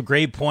bring up some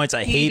great points.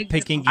 I hate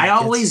picking. I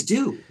always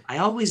do.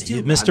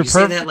 Mr. You say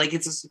Perfect. that like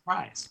it's a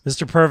surprise.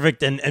 Mr.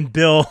 Perfect and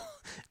Bill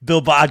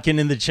Bodkin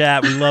in the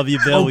chat. We love you,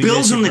 Bill. Oh,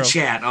 Bill's in the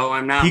chat. Oh,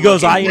 I'm not. He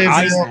goes,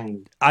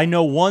 I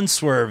know one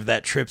swerve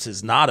that Trips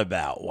is not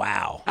about.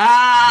 Wow.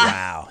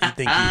 Ah! Wow.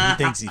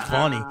 He thinks he's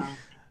funny.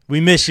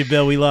 We miss you,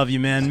 Bill. We love you,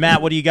 man.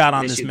 Matt, what do you got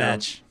on this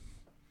match?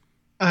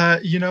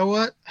 You know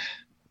what?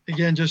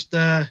 Again, just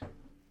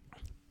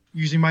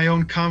using my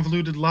own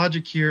convoluted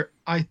logic here,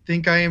 I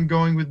think I am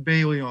going with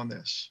Bayley on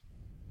this.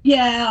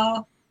 Yeah.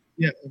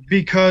 Yeah,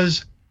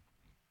 because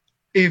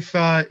if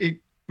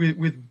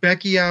with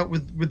Becky out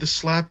with the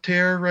slap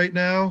tear right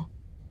now,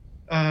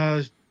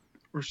 or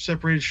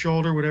separated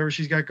shoulder, whatever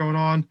she's got going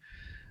on,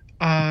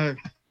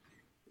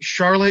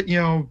 Charlotte,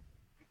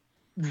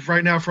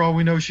 right now, for all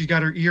we know, she's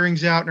got her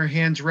earrings out and her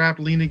hands wrapped,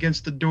 leaning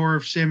against the door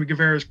of Sammy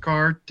Guevara's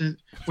car to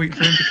wait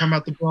for him to come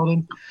out the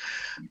building.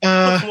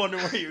 I was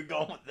wondering where you're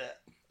going with that.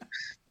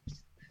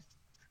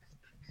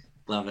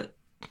 Love it.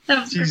 That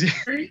was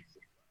great.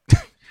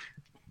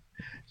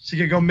 She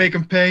could go make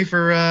him pay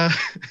for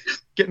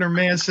getting her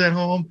man sent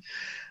home.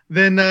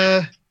 Then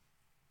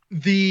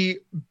the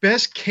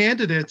best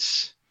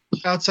candidates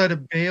outside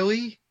of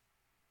Bayley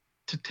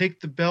to take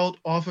the belt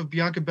off of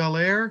Bianca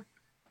Belair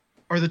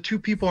are the two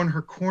people in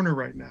her corner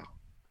right now.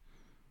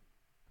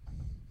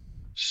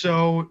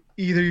 So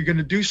either you're going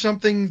to do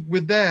something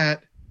with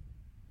that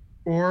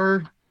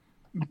or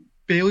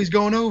Bayley's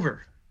going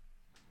over.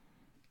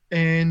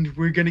 And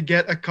we're going to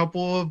get a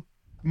couple of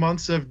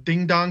months of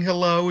Ding Dong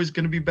Hello is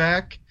going to be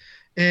back.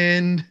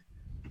 And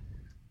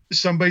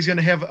somebody's going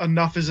to have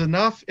enough is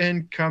enough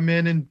and come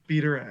in and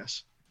beat her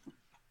ass.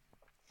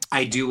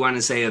 I do want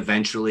to say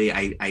eventually,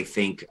 I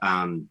think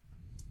Asuka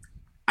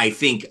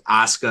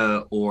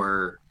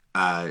or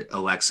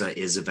Alexa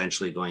is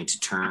eventually going to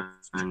turn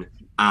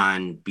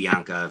on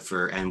Bianca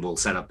and we'll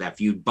set up that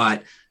feud.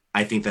 But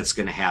I think that's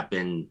going to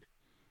happen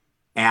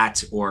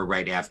at or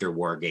right after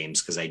War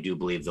Games, because I do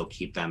believe they'll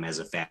keep them as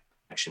a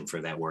faction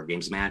for that War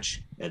Games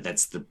match.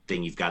 That's the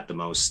thing you've got the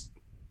most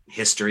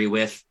history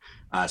with.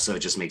 So it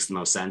just makes the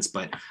most sense.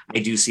 But I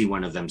do see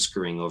one of them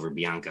screwing over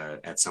Bianca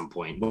at some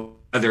point,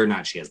 whether or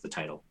not she has the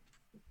title.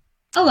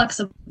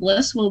 Alexa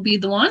Bliss will be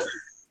the one.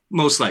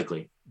 Most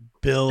likely.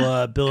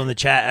 Bill in the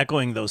chat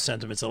echoing those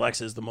sentiments.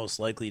 Alexa is the most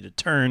likely to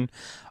turn.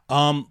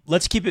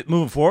 Let's keep it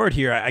moving forward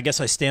here. I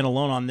guess I stand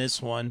alone on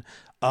this one.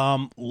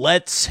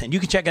 And you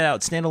can check it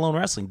out. Standalone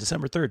Wrestling,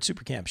 December 3rd,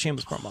 Super Camp,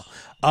 shameless promo.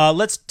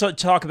 Let's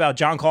talk about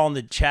John Call in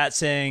the chat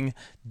saying,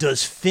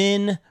 does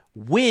Finn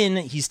win?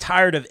 He's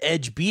tired of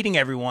Edge beating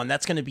everyone.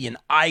 That's going to be an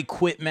I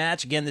Quit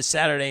match again this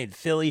Saturday in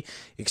Philly.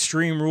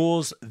 Extreme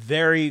Rules.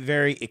 Very,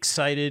 very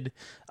excited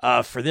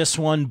for this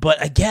one.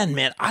 But again,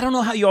 man, I don't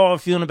know how you all are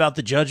feeling about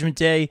the Judgment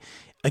Day.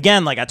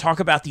 Again, like I talk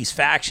about these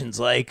factions,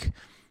 like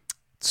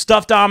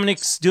stuff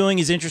Dominic's doing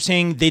is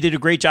interesting. They did a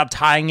great job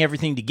tying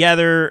everything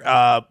together.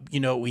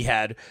 We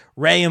had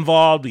Ray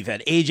involved. We've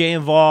had AJ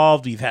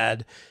involved. We've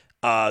had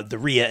the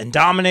Rhea and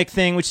Dominic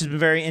thing, which has been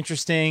very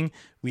interesting.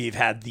 We've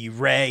had the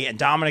Ray and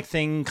Dominic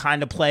thing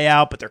kind of play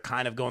out, but they're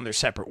kind of going their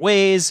separate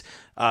ways.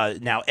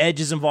 Now Edge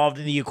is involved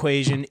in the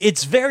equation.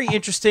 It's very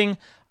interesting.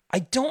 I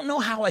don't know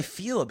how I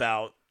feel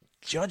about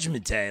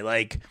Judgment Day.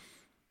 Like,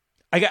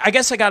 I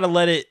guess I got to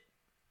let it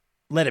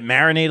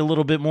marinate a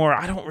little bit more.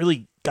 I don't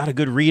really got a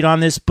good read on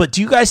this, but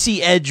do you guys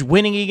see Edge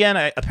winning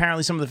again?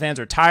 Apparently some of the fans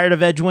are tired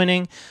of Edge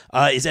winning.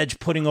 Is Edge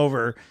putting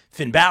over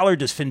Finn Balor?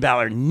 Does Finn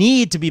Balor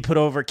need to be put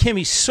over?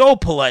 Kimmy, so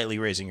politely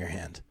raising your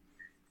hand.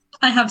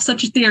 I have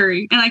such a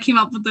theory, and I came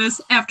up with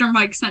this after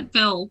Mike sent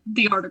Bill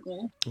the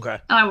article. Okay.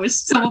 I was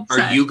so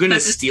upset. Are you going to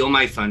steal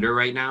my thunder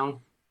right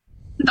now?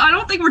 I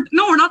don't think we're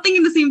not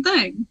thinking the same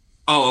thing.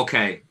 Oh,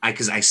 okay.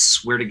 Because I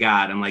swear to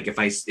God, I'm like,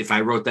 if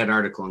I wrote that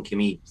article and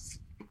Kimmy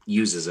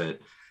uses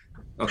it.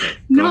 Okay,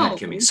 go ahead,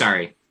 Kimmy.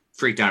 Sorry.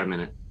 Freaked out a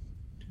minute.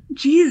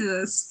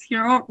 Jesus.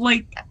 You're all,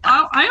 like,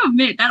 I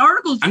admit, that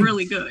article's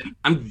really good.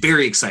 I'm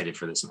very excited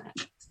for this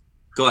match.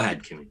 Go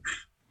ahead, Kimmy.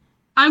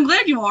 I'm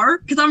glad you are,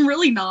 because I'm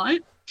really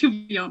not. To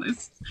be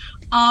honest,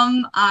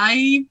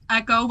 I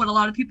echo what a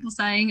lot of people are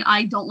saying.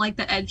 I don't like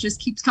that Edge just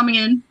keeps coming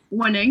in,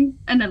 winning,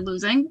 and then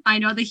losing. I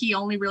know that he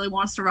only really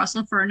wants to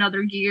wrestle for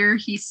another year.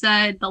 He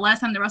said the last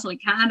time they wrestled in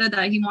Canada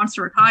that he wants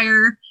to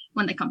retire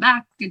when they come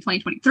back in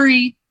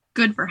 2023.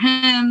 Good for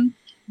him.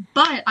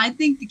 But I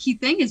think the key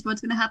thing is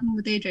what's going to happen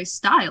with AJ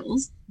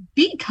Styles,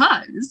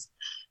 because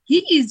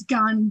he's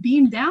gone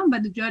beamed down by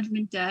the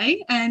Judgment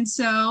Day. And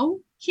so,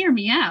 hear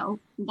me out.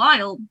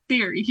 Wild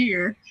theory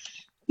here.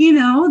 You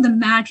know, the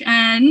match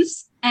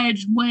ends,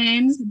 Edge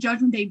wins, the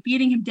Judgment Day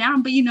beating him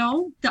down, but you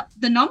know,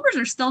 the numbers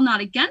are still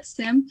not against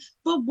him.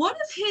 But what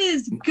if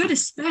his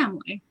goodest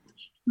family,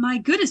 my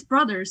goodest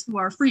brothers, who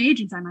are free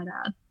agents, I might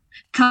add,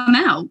 come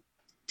out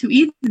to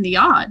even the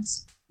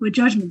odds with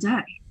Judgment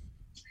Day?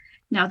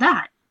 Now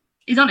that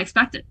is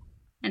unexpected,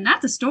 and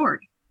that's a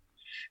story.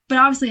 But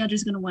obviously Edge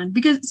is going to win,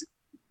 because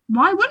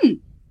why wouldn't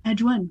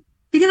Edge win?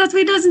 Because that's what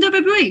he does in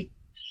WWE.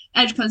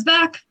 Edge comes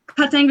back,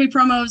 cuts angry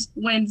promos,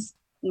 wins,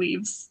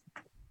 leaves.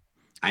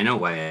 I know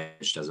why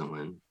Edge doesn't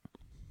win.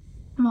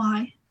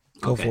 Why?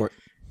 Go for it.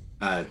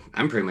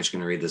 I'm pretty much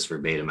going to read this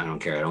verbatim. I don't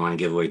care. I don't want to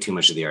give away too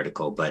much of the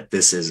article, but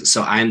this is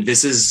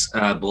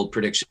bold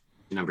prediction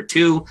number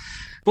 2.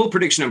 Bold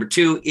prediction number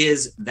 2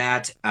 is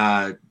that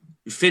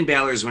Finn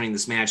Balor is winning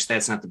this match.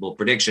 That's not the bold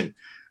prediction.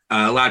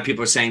 A lot of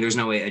people are saying there's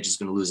no way Edge is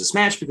going to lose this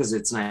match because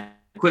it's not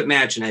a quit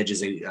match, and Edge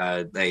is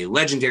a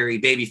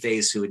legendary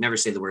babyface who would never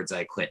say the words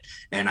 "I quit,"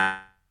 and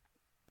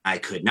I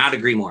could not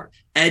agree more.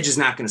 Edge is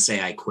not going to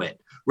say I quit.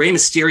 Rey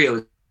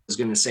Mysterio is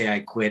going to say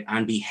I quit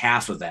on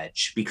behalf of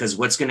Edge, because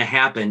what's going to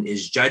happen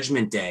is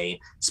Judgment Day,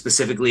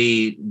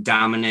 specifically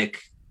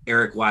Dominic,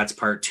 Eric Watts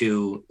Part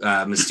 2,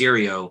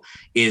 Mysterio,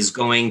 is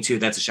going to,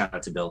 that's a shout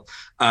out to Bill,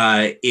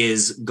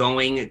 is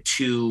going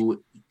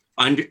to,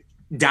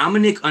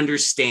 Dominic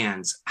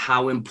understands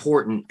how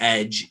important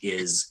Edge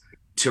is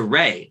to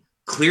Rey.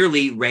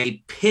 Clearly,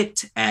 Rey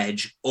picked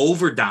Edge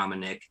over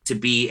Dominic to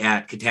be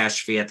at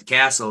Catastrophe at the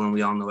Castle, and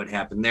we all know what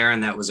happened there,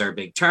 and that was our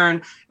big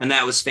turn, and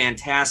that was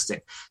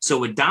fantastic. So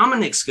what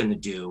Dominic's going to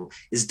do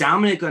is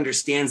Dominic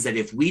understands that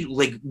if we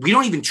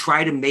don't even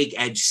try to make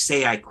Edge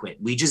say I quit.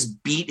 We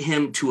just beat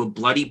him to a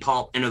bloody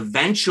pulp, and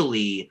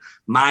eventually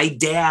my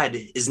dad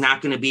is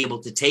not going to be able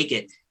to take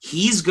it.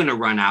 He's going to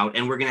run out,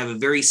 and we're going to have a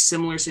very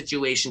similar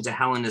situation to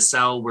Hell in a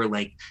Cell, where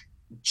like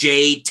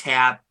Jay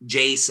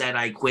said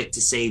I quit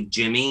to save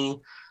Jimmy.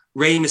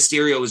 Rey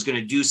Mysterio is going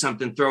to do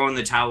something, throw in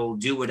the towel,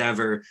 do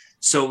whatever,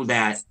 so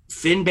that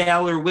Finn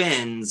Balor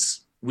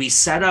wins. We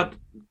set up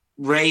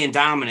Rey and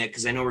Dominic,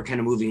 because I know we're kind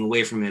of moving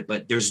away from it,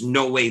 but there's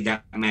no way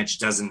that match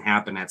doesn't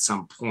happen at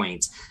some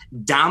point.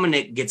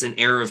 Dominic gets an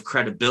air of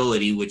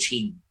credibility, which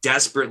he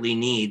desperately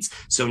needs.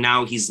 So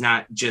now he's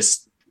not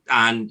just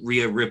on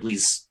Rhea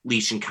Ripley's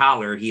leash and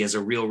collar. He has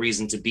a real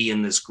reason to be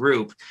in this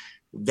group.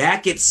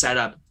 That gets set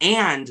up,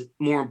 and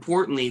more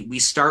importantly, we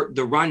start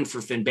the run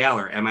for Finn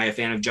Balor. Am I a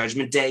fan of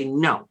Judgment Day?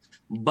 No,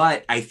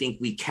 but I think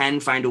we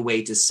can find a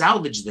way to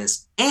salvage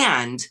this.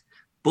 And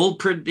bold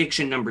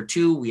prediction number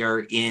 2, we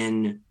are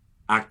in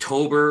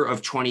October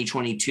of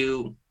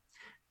 2022.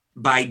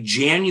 By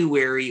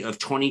January of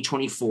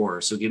 2024,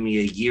 so give me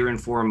a year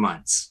and 4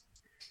 months,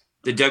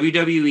 the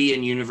WWE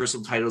and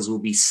Universal titles will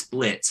be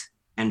split,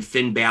 and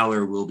Finn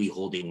Balor will be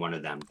holding one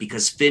of them,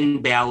 because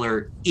Finn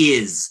Balor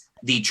is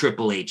the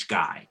Triple H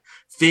guy.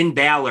 Finn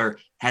Balor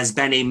has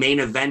been a main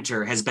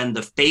eventer, has been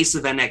the face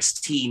of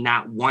NXT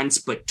not once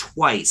but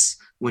twice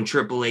when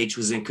Triple H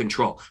was in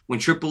control. When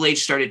Triple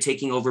H started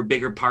taking over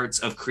bigger parts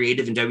of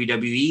creative in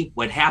WWE,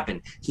 what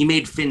happened? He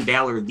made Finn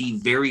Balor the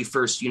very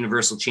first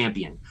Universal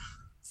Champion.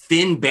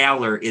 Finn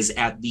Balor is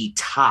at the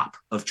top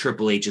of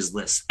Triple H's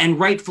list, and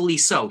rightfully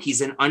so.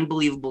 He's an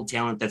unbelievable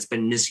talent that's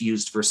been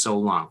misused for so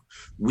long.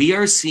 We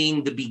are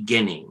seeing the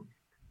beginning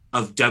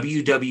of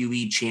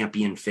WWE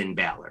champion Finn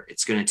Balor.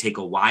 It's going to take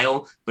a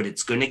while, but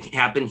it's going to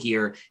happen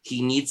here.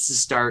 He needs to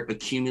start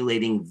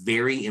accumulating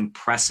very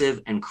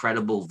impressive and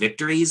credible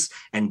victories.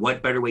 And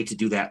what better way to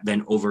do that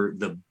than over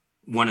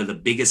one of the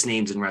biggest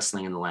names in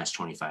wrestling in the last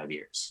 25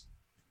 years?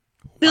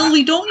 Bill,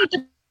 we don't need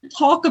to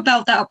talk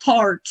about that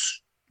part.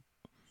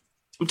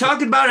 I'm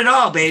talking about it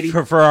all, baby.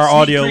 For our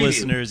audio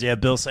listeners, yeah,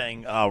 Bill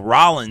saying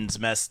Rollins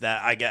messed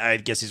that. I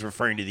guess he's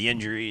referring to the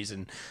injuries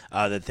and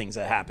the things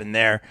that happened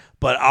there.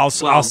 But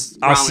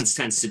Rollins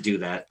tends to do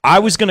that. I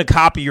was going to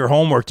copy your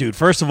homework, dude.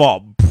 First of all,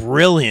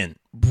 brilliant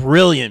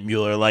brilliant,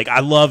 Mueller. Like, I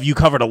love you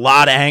covered a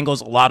lot of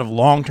angles, a lot of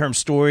long-term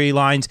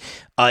storylines,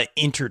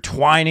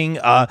 intertwining.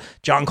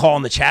 John Call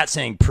in the chat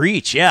saying,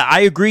 preach. Yeah,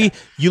 I agree.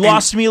 You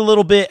lost me a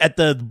little bit at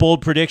the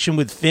bold prediction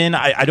with Finn.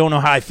 I don't know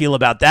how I feel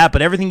about that,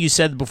 but everything you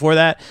said before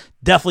that,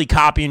 definitely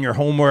copying your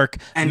homework.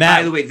 And Matt,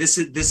 by the way, this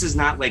is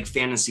not like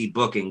fantasy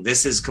booking.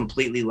 This is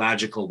completely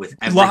logical with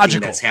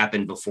everything that's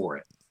happened before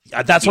it.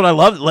 That's what I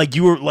love. Like,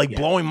 you were like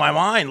blowing my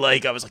mind.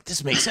 Like, I was like,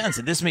 this makes sense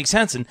and this makes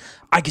sense. And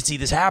I could see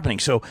this happening.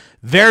 So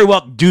very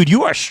well, dude,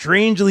 you are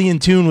strangely in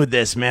tune with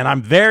this, man.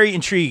 I'm very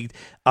intrigued.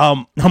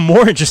 I'm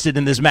more interested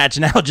in this match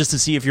now just to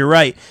see if you're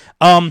right.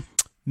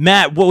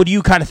 Matt, what do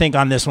you kind of think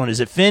on this one? Is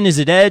it Finn? Is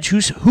it Edge?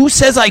 Who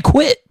says I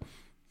quit?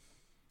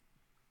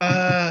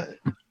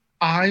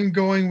 I'm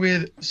going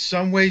with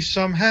some way,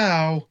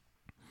 somehow,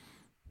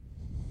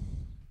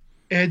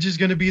 Edge is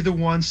going to be the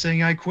one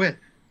saying I quit.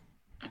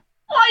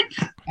 What?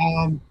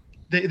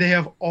 They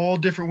have all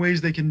different ways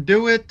they can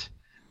do it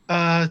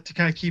to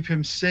kind of keep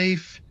him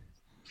safe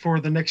for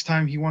the next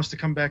time he wants to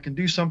come back and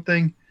do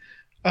something.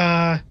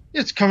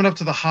 It's coming up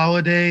to the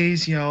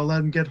holidays, let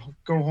him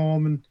go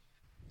home and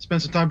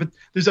spend some time. But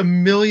there's a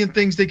million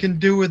things they can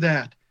do with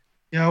that.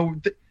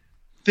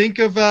 Think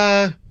of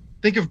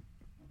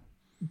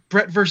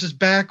Brett versus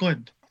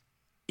Backlund.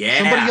 Yeah.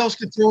 Somebody else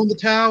could throw in the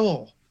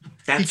towel.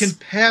 He can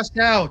pass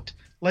out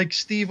like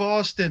Steve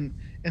Austin,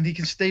 and he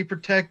can stay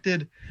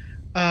protected.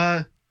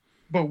 But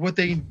one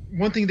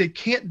thing they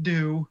can't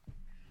do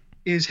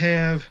is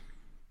have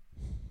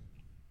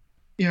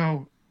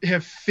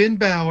Finn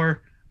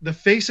Balor, the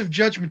face of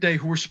Judgment Day,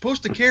 who we're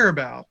supposed to care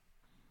about.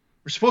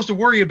 We're supposed to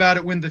worry about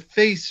it when the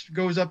face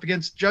goes up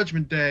against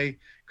Judgment Day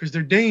because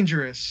they're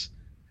dangerous.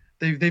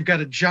 They've got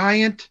a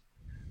giant.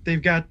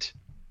 They've got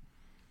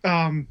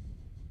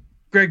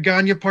Greg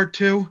Gagne Part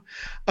 2.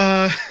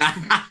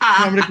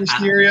 Dominic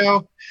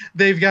Mysterio.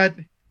 They've got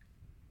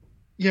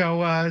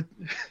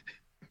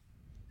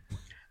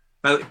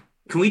but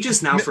can we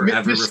just now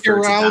forever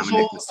refer to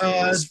Dominic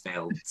Mysterio as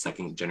failed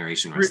second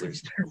generation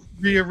wrestlers?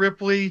 Rhea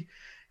Ripley,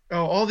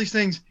 all these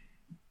things.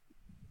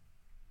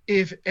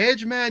 If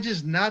Edge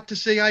manages not to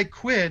say I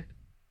quit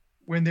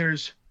when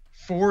there's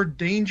 4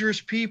 dangerous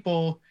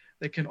people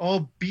that can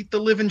all beat the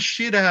living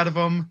shit out of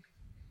him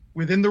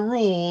within the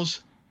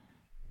rules,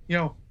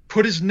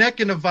 put his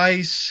neck in a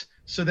vice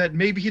so that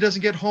maybe he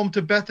doesn't get home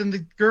to Beth and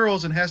the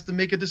girls and has to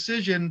make a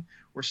decision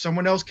where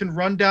someone else can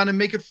run down and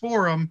make it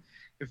for him.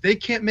 If they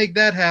can't make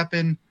that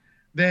happen,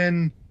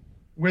 then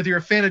whether you're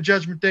a fan of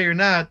Judgment Day or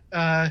not,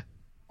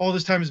 all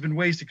this time has been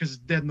wasted because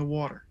it's dead in the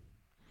water.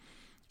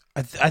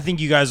 I think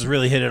you guys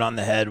really hit it on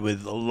the head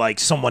with like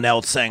someone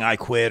else saying I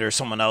quit or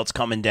someone else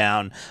coming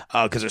down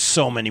because there's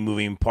so many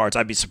moving parts.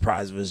 I'd be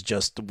surprised if it was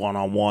just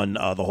one-on-one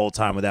the whole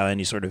time without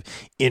any sort of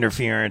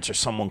interference or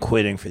someone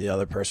quitting for the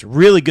other person.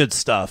 Really good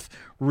stuff.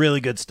 Really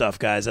good stuff,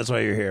 guys. That's why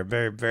you're here.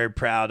 Very, very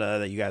proud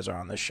that you guys are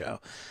on this show.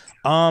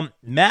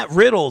 Matt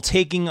Riddle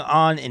taking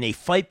on in a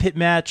fight pit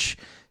match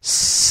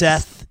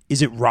Seth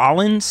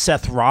Rollins?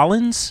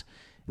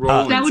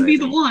 That would be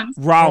the one.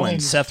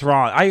 Rollins, Seth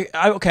Rollins.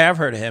 Okay, I've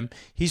heard of him.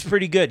 He's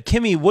pretty good.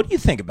 Kimmy, what do you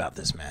think about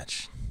this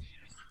match?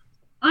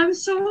 I'm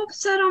so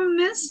upset I'm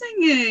missing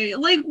it.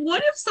 Like,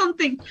 what if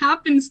something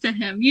happens to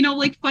him?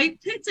 Like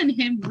fight pits and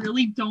him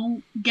really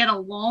don't get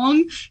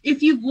along.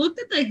 If you've looked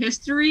at the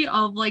history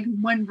of like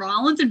when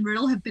Rollins and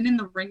Riddle have been in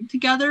the ring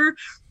together,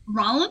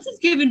 Rollins has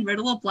given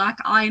Riddle a black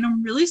eye, and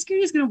I'm really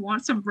scared he's going to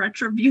want some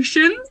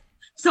retribution.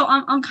 So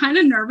I'm kind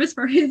of nervous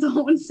for his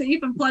own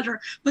safe and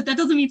pleasure, but that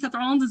doesn't mean Seth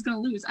Rollins is going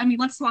to lose. I mean,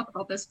 let's talk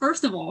about this.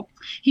 First of all,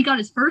 he got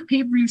his first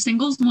pay-per-view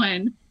singles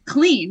win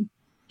clean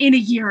in a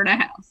year and a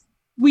half.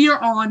 We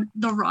are on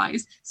the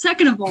rise.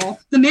 Second of all,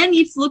 the man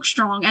needs to look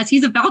strong as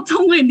he's about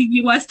to win the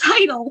U.S.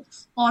 title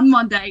on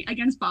Monday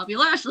against Bobby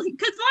Lashley.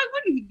 Because why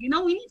wouldn't he?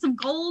 We need some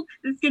gold.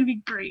 It's going to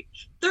be great.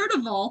 Third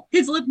of all,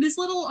 this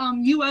little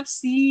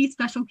UFC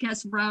special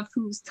guest ref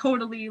who's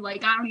totally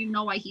like, I don't even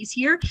know why he's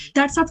here.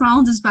 That's Seth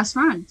Rollins' best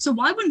friend. So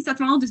why wouldn't Seth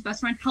Rollins'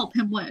 best friend help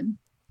him win?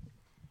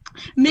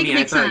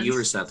 I thought you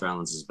were Seth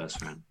Rollins' best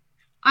friend.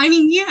 I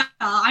mean, yeah.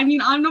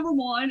 I'm number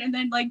one, and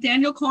then like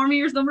Daniel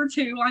Cormier's number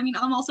 2.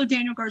 I'm also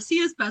Daniel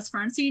Garcia's best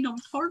friend, so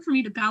it's hard for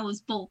me to balance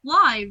both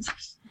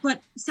lives.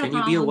 But Seth Can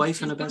you be a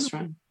wife and a best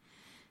friend?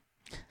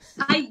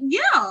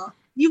 Yeah,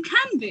 you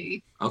can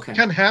be. Okay, you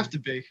kind of have to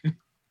be.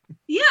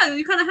 Yeah,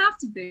 you kind of have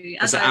to be.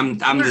 I'm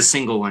the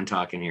single one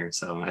talking here,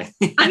 so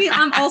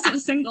I'm also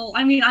single.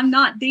 I'm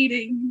not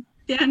dating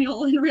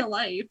Daniel in real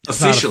life.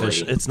 Officially,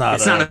 it's not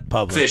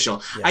public.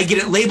 Official. Yeah. I get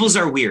it. Labels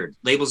are weird.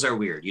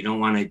 You don't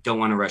want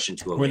to rush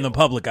into it. We're in the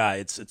public eye.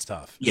 It's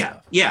tough.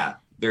 Yeah.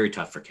 Very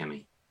tough for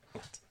Kimmy.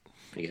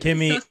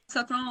 Kimmy,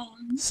 so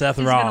Seth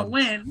Rollins gonna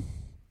win.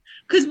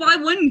 Because why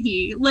wouldn't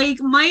he? Mike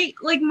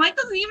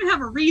doesn't even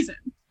have a reason.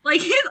 Like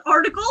his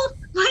article,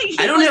 I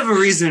don't have a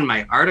reason in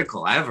my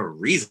article. I have a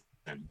reason,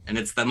 and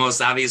it's the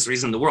most obvious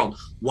reason in the world.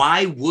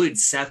 Why would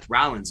Seth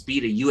Rollins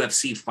beat a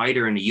UFC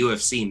fighter in a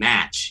UFC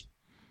match?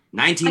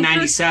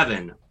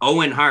 1997,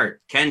 Owen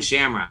Hart, Ken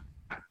Shamrock.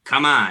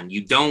 Come on,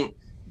 you don't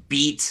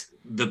beat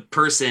the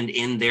person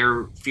in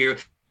their fear.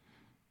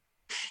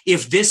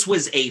 If this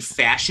was a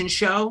fashion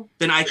show,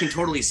 then I can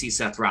totally see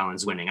Seth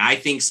Rollins winning. I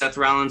think Seth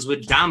Rollins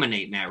would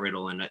dominate Matt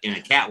Riddle in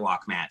a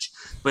catwalk match,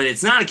 but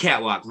it's not a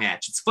catwalk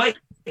match. It's a fight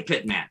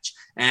pit match.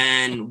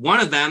 And one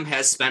of them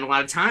has spent a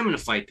lot of time in a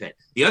fight pit.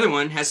 The other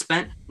one has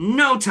spent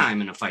no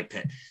time in a fight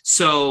pit.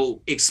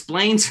 So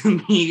explain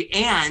to me,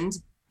 and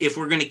if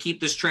we're going to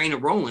keep this train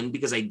rolling,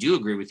 because I do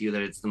agree with you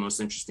that it's the most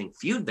interesting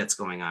feud that's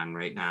going on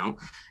right now,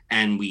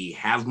 and we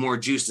have more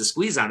juice to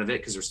squeeze out of it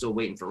because we're still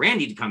waiting for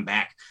Randy to come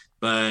back.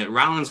 But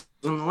Rollins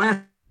won the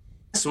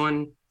last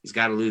one. He's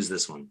got to lose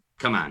this one.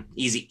 Come on.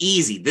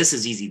 Easy. This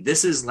is easy.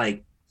 This is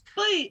like...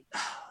 But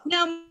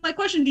now my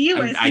question to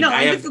you is... I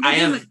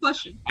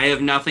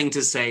have nothing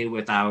to say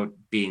without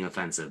being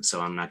offensive,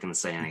 so I'm not going to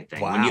say anything.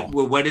 Wow.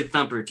 What did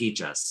Thumper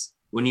teach us?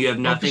 When you have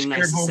nothing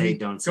nice to say,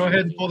 don't say Go ahead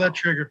anything. and pull that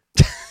trigger.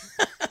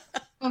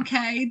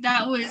 Okay,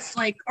 that was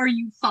like, are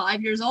you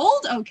 5 years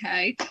old?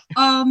 Okay.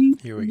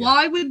 Here we go.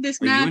 Why would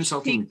this Are you match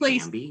insulting take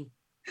place? Bambi?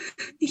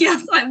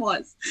 Yes, I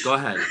was. Go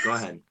ahead.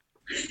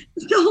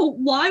 So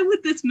why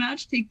would this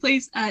match take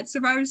place at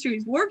Survivor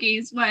Series War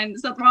Games when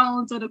Seth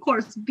Rollins would, of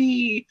course,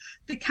 be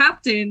the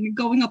captain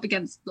going up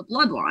against the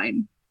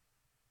Bloodline?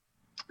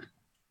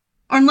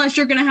 Unless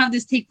you're going to have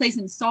this take place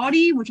in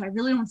Saudi, which I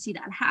really don't see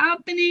that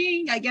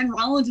happening. Again,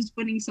 Rollins is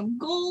winning some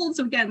gold.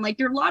 So again, like,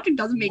 your logic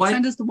doesn't make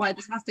sense as to why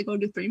this has to go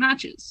to 3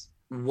 matches.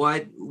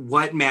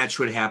 What match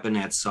would happen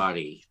at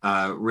Saudi?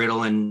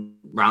 Riddle and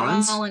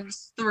Rollins?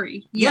 Rollins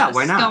 3. Yeah, Yes,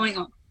 why not? Going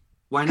on.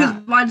 Why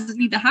not? Why does it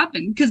need to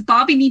happen? Because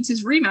Bobby needs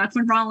his rematch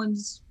when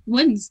Rollins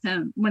wins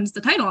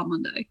the title on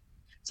Monday.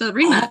 So the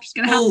rematch is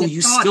going to happen. Oh,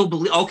 you still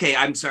believe? Okay,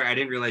 I'm sorry. I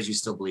didn't realize you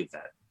still believe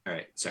that. All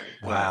right, sorry.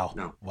 Wow.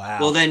 No. Wow.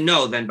 Well,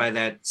 then by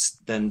that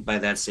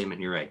statement,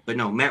 you're right. But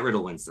no, Matt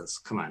Riddle wins this.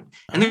 Come on.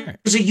 And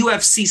there's a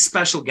UFC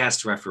special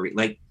guest referee.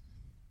 Like,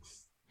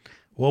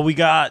 well, we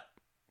got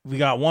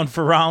one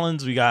for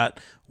Rollins. We got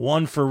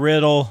one for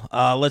Riddle.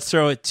 Let's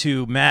throw it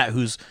to Matt,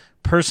 whose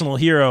personal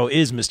hero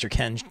is Mr.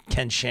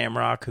 Ken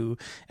Shamrock, who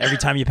every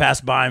time you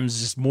pass by him is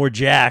just more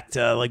jacked,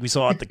 like we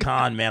saw at the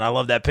con. Man, I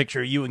love that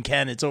picture of you and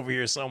Ken. It's over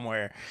here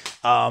somewhere.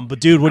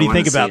 But dude, what do you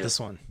think about this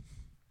one?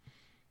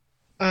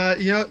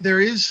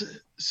 There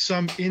is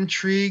some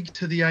intrigue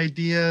to the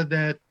idea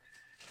that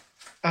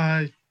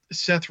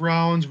Seth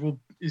Rollins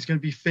is going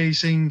to be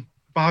facing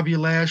Bobby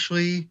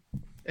Lashley,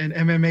 an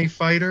MMA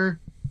fighter.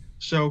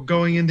 So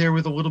going in there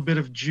with a little bit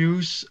of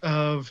juice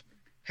of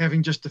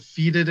having just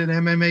defeated an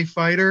MMA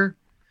fighter,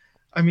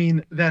 I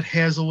mean, that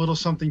has a little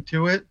something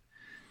to it.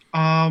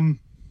 But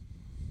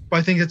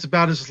I think it's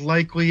about as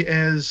likely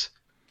as,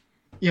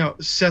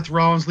 Seth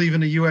Rollins leaving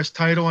the U.S.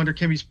 title under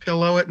Kimmy's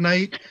pillow at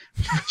night,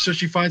 so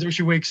she finds it when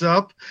she wakes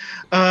up.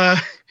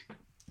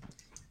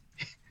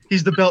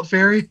 He's the belt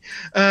fairy.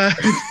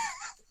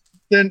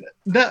 Then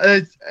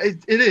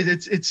it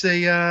is. It's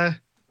a.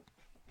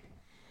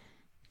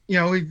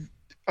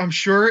 I'm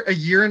sure a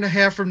year and a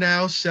half from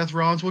now, Seth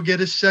Rollins will get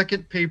his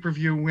second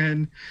pay-per-view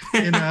win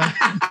in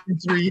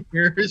 3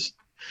 years.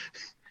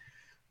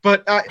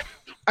 But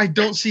I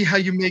don't see how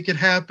you make it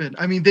happen.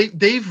 I mean,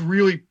 they've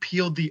really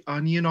peeled the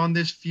onion on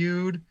this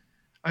feud.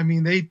 I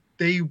mean, they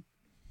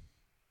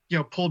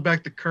pulled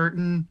back the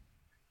curtain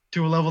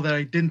to a level that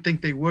I didn't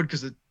think they would,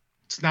 because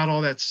it's not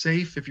all that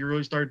safe if you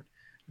really start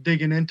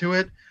digging into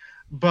it.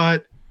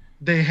 But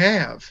they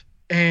have,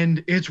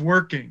 and it's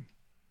working.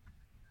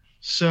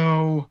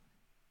 So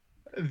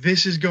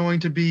this is going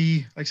to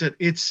be, like I said,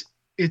 it's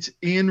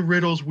in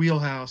Riddle's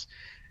wheelhouse.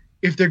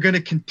 If they're going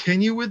to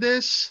continue with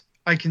this,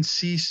 I can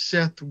see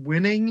Seth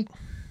winning,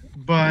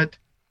 but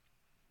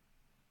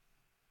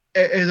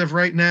as of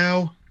right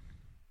now,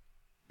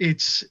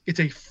 it's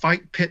a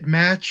fight pit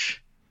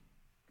match.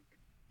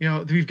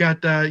 We've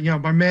got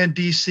my man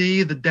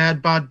DC, the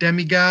dad bod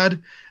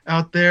demigod,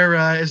 out there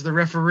as the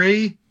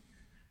referee,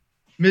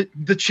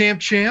 the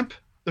champ,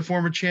 the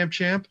former champ.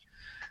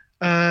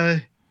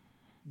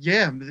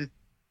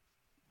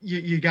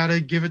 You got to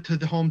give it to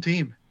the home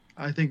team.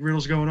 I think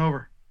Riddle's going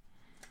over.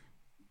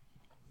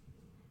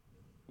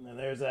 And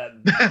there's that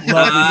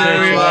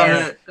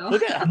lovely picture.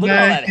 Look at all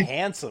that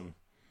handsome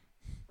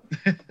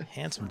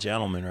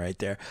gentleman right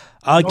there.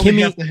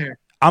 Kimmy,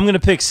 I'm gonna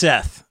pick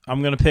Seth.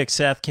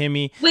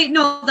 Kimmy. Wait,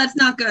 no, that's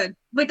not good.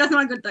 Wait, that's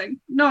not a good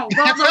thing. No,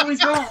 Rob's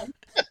always wrong.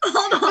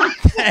 Hold on.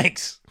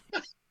 Thanks.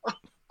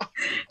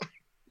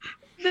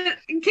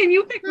 Can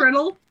you pick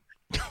Riddle?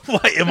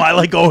 What, am I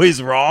like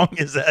always wrong?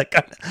 Is that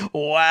kind of,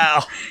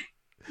 wow?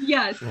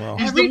 Yes. Well,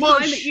 every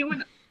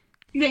time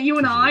that you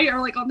and I are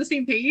like on the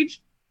same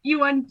page,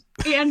 it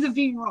ends up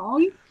being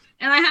wrong.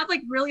 And I have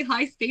like really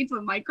high stakes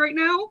with Mike right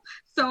now.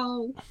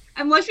 So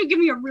unless you give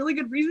me a really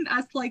good reason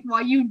as to like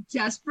why you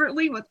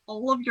desperately, with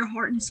all of your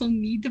heart and soul,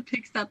 need to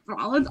pick Seth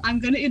Rollins, I'm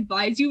going to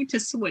advise you to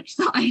switch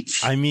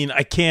sides. I mean,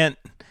 I can't.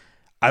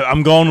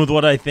 I'm going with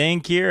what I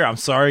think here. I'm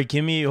sorry,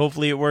 Kimmy.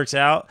 Hopefully it works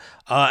out.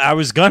 I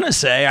was going to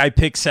say I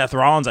pick Seth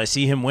Rollins. I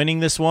see him winning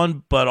this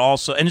one, but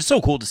also, and it's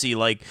so cool to see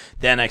like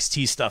the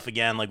NXT stuff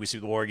again, like we see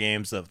the War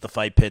Games, the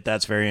fight pit.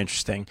 That's very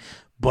interesting.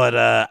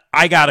 But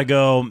I gotta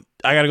go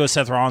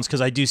Seth Rollins,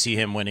 because I do see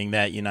him winning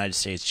that United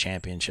States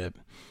Championship.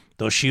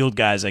 those Shield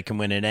guys that can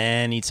win at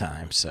any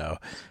time. So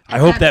I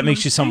hope that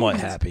makes you somewhat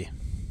happy.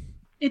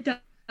 It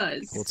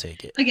does. We'll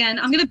take it. Again,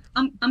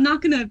 I'm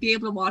not gonna be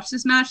able to watch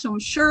this match, so I'm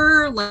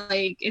sure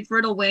like if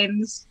Riddle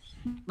wins,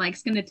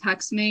 Mike's gonna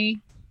text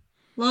me.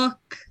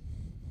 Look,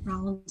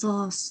 Rollins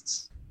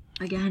lost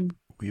again.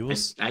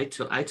 I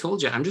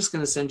told you, I'm just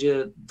going to send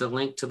you the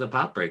link to the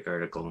Pop Break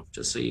article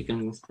just so you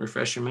can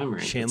refresh your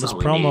memory. Shameless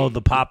promo,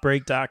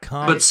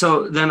 thepopbreak.com. But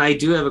so then I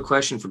do have a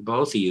question for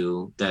both of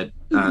you that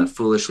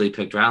foolishly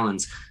picked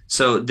Rollins.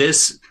 So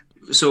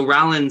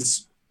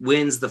Rollins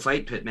wins the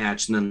Fight Pit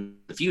match and then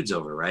the feud's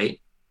over, right?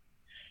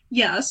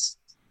 Yes.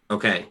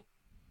 Okay.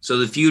 So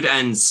the feud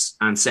ends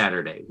on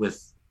Saturday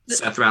with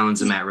Seth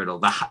Rollins and Matt Riddle.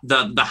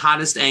 The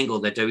hottest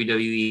angle that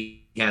WWE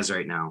has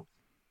right now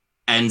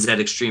ends at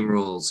Extreme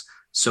Rules.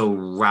 So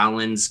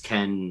Rollins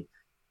can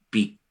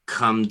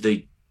become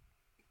the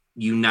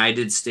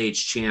United States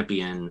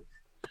champion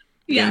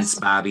against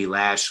Bobby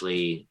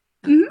Lashley.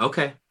 Mm-hmm.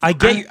 Okay, I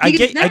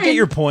get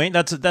your point.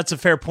 That's a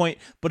fair point.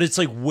 But it's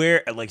like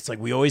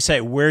we always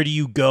say, where do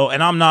you go?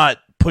 And I'm not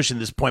pushing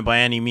this point by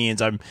any means.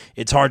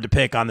 It's hard to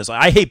pick on this.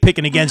 I hate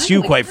picking against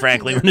you, quite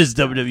frankly, when it's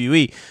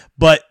WWE.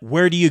 But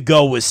where do you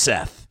go with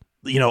Seth?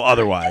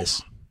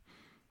 Otherwise.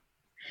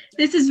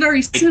 This is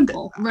very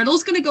simple.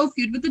 Riddle's going to go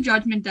feud with the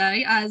Judgment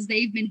Day, as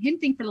they've been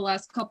hinting for the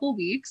last couple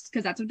weeks,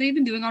 because that's what they've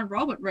been doing on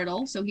Raw with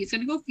Riddle. So he's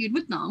going to go feud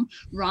with them.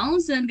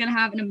 Rollins is going to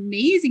have an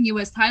amazing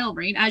U.S. title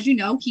reign. As you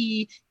know,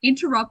 he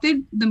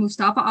interrupted the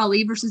Mustafa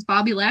Ali versus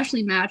Bobby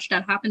Lashley match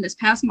that happened this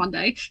past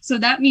Monday. So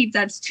that means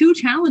that's two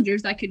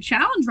challengers that could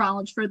challenge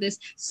Rollins for this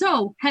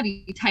so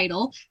heavy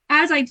title.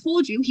 As I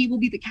told you, he will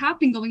be the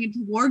captain going into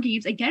War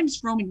Games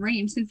against Roman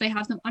Reigns, since they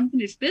have some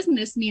unfinished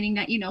business, meaning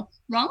that,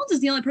 Rollins is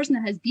the only person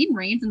that has beaten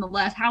Reigns in the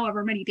last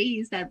however many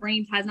days that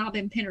Reigns has not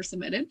been pinned or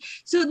submitted.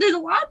 So there's a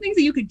lot of things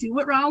that you could do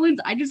with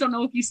Rollins. I just don't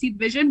know if you see the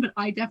vision, but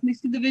I definitely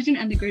see the vision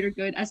and the greater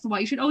good as to why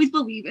you should always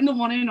believe in the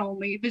one and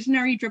only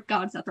visionary drip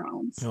god Seth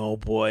Rollins. Oh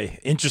boy.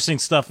 Interesting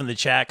stuff in the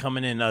chat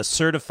coming in. A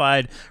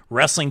certified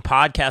wrestling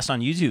podcast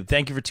on YouTube.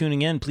 Thank you for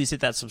tuning in. Please hit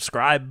that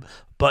subscribe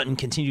button.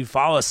 Continue to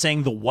follow us,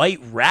 saying the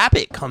White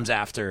Rabbit comes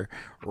after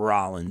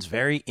Rollins.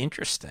 Very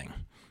interesting.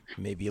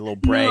 Maybe a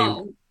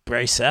little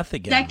Bray Seth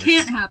again. That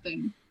can't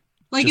happen.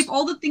 If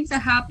all the things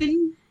that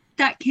happen,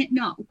 that can't.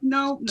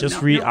 No.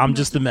 I'm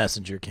just the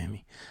messenger,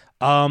 Cammy.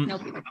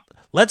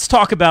 Let's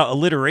talk about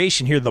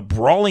alliteration here. The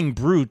Brawling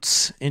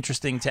Brutes,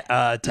 interesting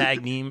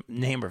tag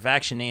name or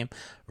faction name,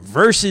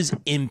 versus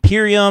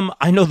Imperium.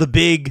 I know the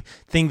big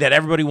thing that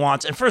everybody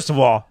wants. And first of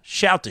all,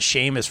 shout to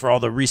Sheamus for all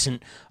the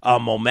recent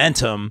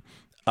momentum.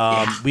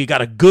 We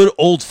got a good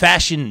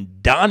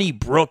old-fashioned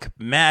Donnybrook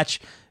match.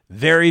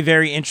 Very,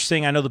 very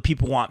interesting. I know the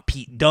people want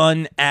Pete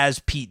Dunne as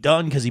Pete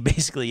Dunne because he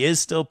basically is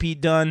still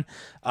Pete Dunne.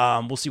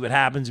 We'll see what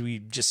happens.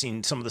 We've just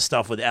seen some of the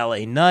stuff with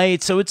LA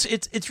Knight, so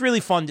it's really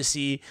fun to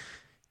see.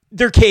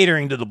 They're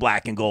catering to the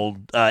black and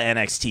gold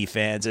NXT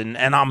fans, and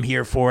I'm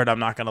here for it. I'm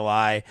not gonna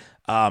lie.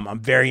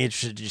 I'm very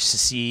interested just to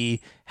see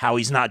how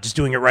he's not just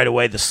doing it right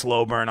away, the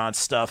slow burn on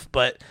stuff.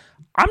 But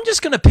I'm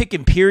just gonna pick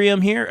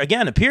Imperium here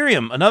again.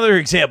 Imperium, another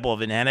example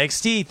of an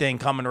NXT thing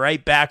coming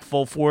right back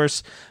full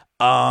force.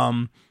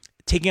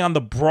 Taking on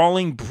the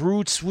Brawling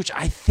Brutes, which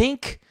I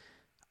think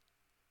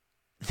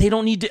they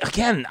don't need to.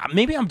 Again,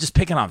 maybe I'm just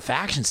picking on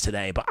factions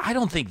today, but I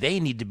don't think they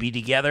need to be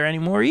together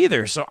anymore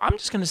either. So I'm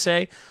just going to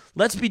say,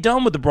 let's be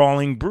done with the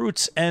Brawling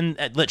Brutes and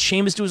let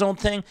Sheamus do his own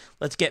thing.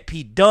 Let's get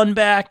Pete Dunne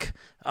back.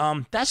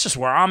 That's just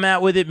where I'm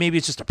at with it. Maybe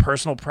it's just a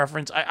personal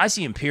preference. I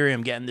see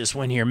Imperium getting this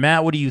win here.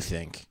 Matt, what do you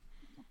think?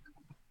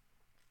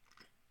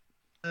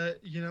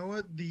 You know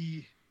what?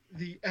 The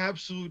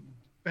absolute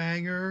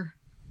banger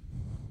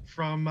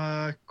from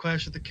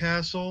Clash at the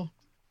Castle.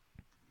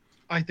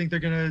 I think they're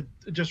going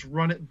to just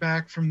run it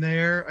back from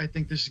there. I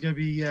think this is going to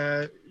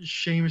be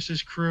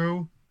Sheamus's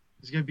crew.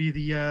 It's going to be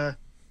the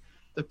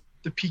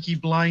Peaky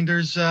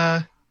Blinders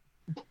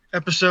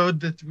episode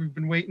that we've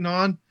been waiting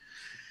on.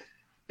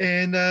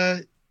 And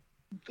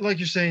like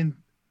you're saying,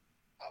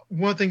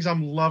 one of the things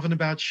I'm loving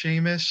about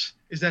Sheamus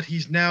is that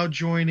he's now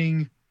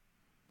joining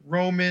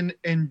Roman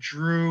and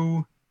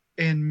Drew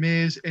and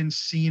Miz and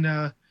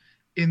Cena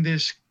in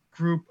this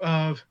group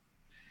of,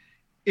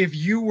 if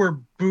you were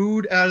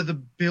booed out of the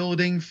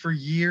building for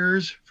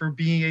years for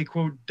being a,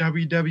 quote,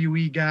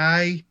 WWE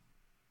guy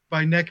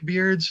by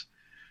neckbeards,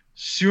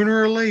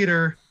 sooner or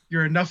later,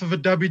 you're enough of a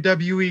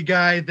WWE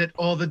guy that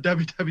all the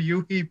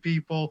WWE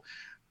people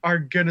are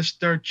going to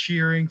start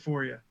cheering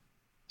for you.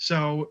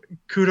 So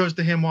kudos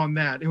to him on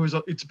that.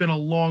 It's been a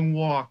long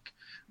walk,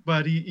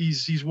 but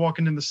he's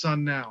walking in the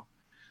sun now.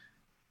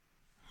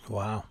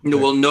 Wow.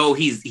 Well, no,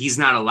 he's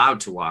not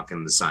allowed to walk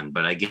in the sun,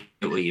 but I get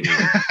what you mean.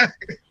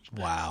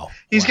 Wow.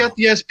 He's got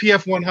the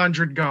SPF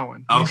 100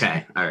 going.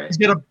 Okay. All right.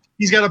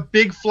 He's got a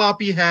big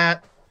floppy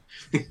hat.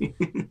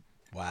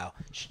 Wow.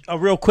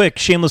 Real quick,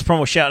 shameless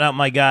promo, shout out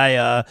my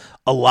guy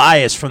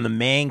Elias from the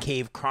Man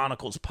Cave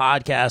Chronicles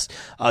podcast.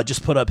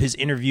 Just put up his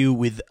interview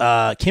with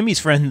Kimmy's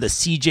friend, the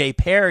CJ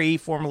Perry,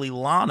 formerly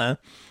Lana.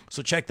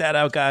 So check that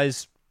out,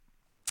 guys.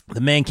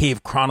 The Man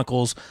Cave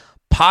Chronicles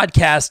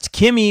podcast.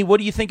 Kimmy, what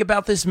do you think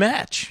about this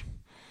match?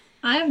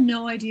 I have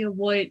no idea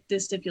what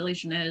this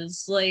stipulation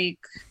is. Like,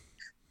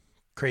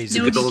 crazy.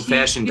 It's a good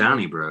old-fashioned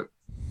Donnybrook.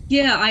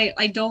 Yeah,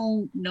 I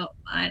don't know.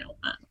 I don't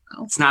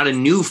know. It's not a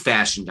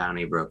new-fashioned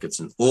Donnybrook. It's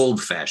an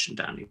old-fashioned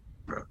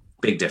Donnybrook.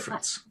 Big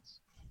difference.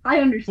 I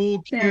understand.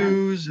 Full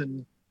cues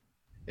and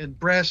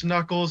brass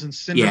knuckles and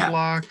cinder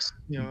blocks.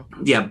 Yeah,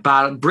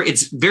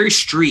 it's very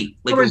street,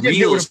 like a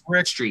real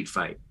street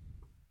fight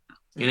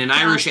in an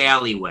Irish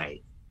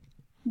alleyway.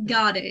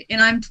 Got it.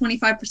 And I'm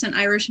 25%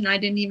 Irish, and I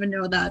didn't even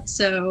know that.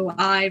 So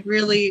I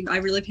really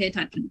pay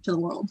attention to the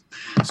world.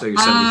 So you're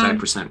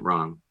 75%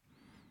 wrong.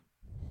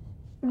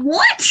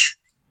 What?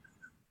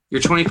 You're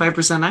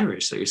 25%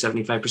 Irish, so you're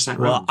 75% wrong.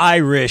 Well,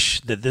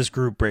 Irish that this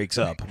group breaks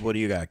up. What do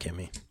you got,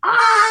 Kimmy?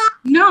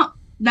 No,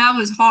 that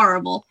was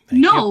horrible.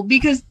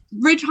 Because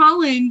Rich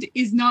Holland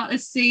is not a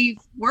safe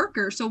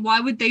worker. So why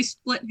would they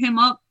split him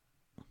up?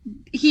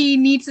 He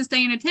needs to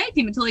stay in a tag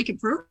team until he can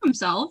prove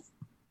himself.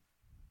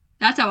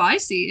 That's how I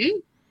see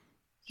it.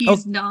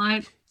 He's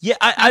not. Yeah,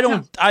 I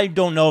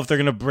don't know if they're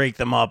gonna break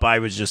them up. I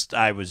was just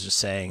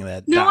saying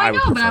that. No, I know,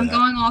 but I'm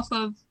going off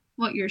of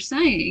what you're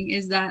saying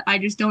is that I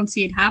just don't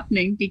see it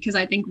happening because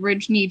I think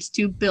Ridge needs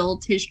to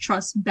build his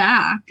trust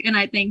back. And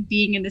I think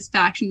being in this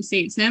faction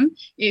saves him.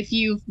 If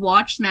you've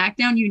watched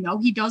SmackDown, you know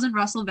he doesn't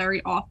wrestle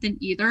very often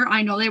either.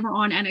 I know they were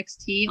on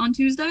NXT on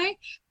Tuesday,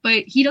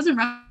 but he doesn't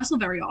wrestle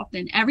very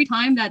often. Every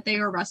time that they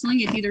are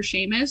wrestling, it's either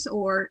Sheamus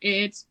or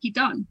it's Pete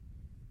Dunne.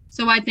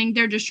 So I think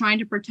they're just trying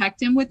to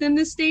protect him within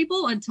this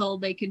stable until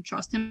they can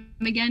trust him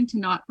again to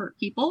not hurt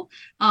people.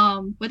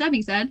 With that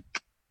being said,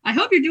 I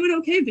hope you're doing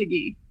okay, Big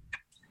E.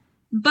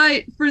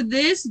 But for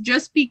this,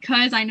 just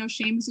because I know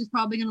Sheamus is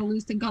probably going to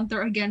lose to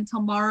Gunther again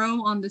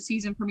tomorrow on the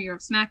season premiere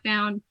of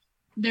SmackDown,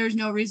 there's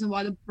no reason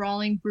why the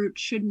Brawling Brute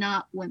should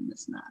not win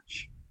this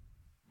match.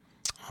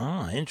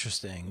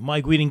 Interesting.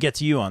 Mike, we didn't get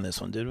to you on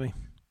this one, did we?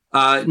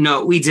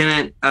 No, we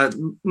didn't.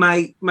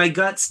 My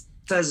guts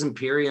says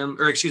Imperium,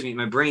 or excuse me,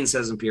 my brain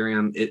says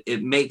Imperium.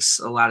 It makes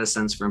a lot of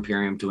sense for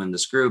Imperium to win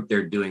this group.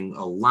 They're doing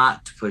a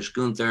lot to push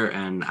Gunther,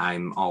 and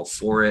I'm all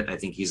for it. I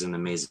think he's an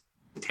amazing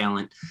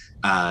talent.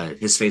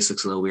 His face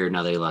looks a little weird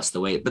now that he lost the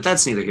weight, but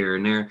that's neither here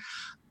nor there.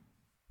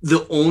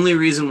 The only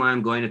reason why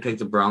I'm going to pick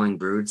the Brawling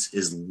Brutes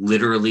is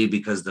literally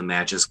because the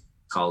match is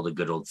called a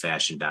good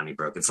old-fashioned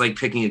Donnybrook. It's like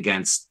picking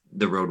against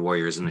the Road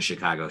Warriors in the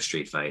Chicago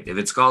Street Fight. If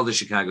it's called the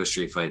Chicago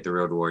Street Fight, the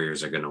Road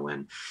Warriors are going to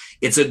win.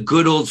 It's a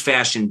good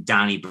old-fashioned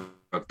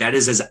Donnybrook. That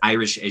is as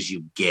Irish as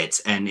you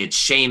get. And it's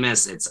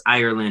Sheamus, it's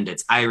Ireland,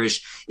 it's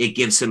Irish. It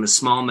gives him a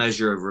small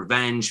measure of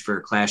revenge for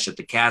Clash at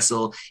the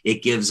Castle.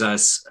 It gives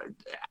us,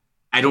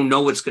 I don't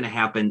know what's going to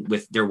happen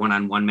with their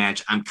one-on-one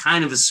match. I'm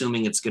kind of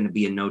assuming it's going to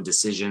be a no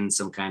decision,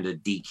 some kind of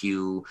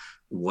DQ,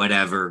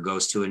 whatever,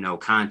 goes to a no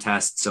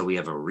contest. So we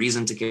have a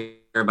reason to care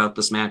about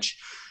this match.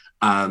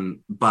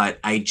 But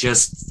I'm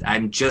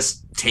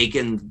just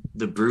taking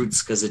the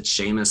Brutes because it's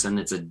Sheamus and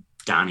it's a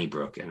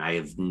Donnybrook, and I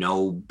have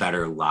no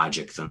better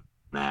logic than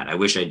that. I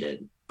wish I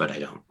did, but I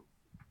don't.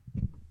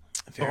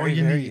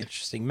 Very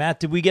interesting. Matt,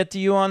 did we get to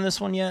you on this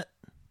one yet?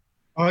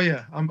 Oh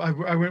yeah,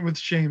 I went with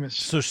Sheamus.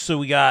 So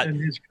we got.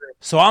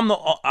 So I'm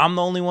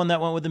the only one that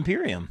went with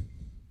Imperium.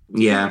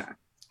 Yeah,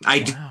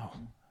 wow.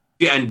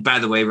 Yeah, and by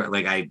the way,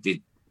 like I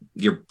did,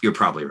 you're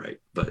probably right,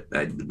 but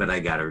I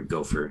gotta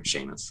go for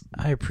Sheamus.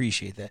 I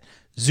appreciate that.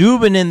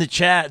 Zubin in the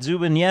chat.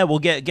 Zubin, yeah, we'll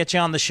get you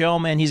on the show,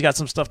 man. He's got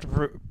some stuff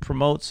to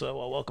promote, so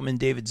I'll welcome in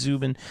David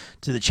Zubin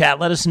to the chat.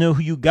 Let us know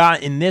who you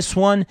got in this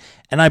one,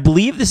 and I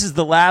believe this is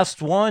the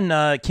last one.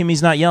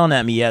 Kimmy's not yelling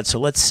at me yet, so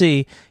let's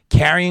see.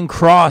 Karrion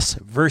Kross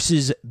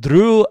versus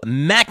Drew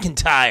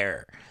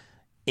McIntyre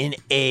in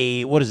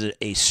a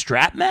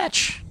strap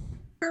match?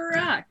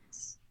 Correct.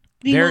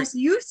 The most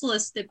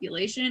useless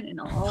stipulation in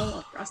all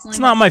of wrestling. It's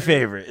not my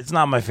favorite.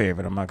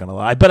 I'm not going to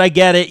lie. But I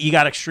get it. You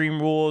got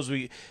Extreme Rules.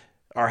 We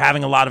are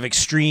having a lot of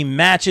extreme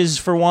matches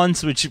for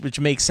once, which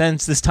makes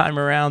sense this time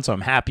around, so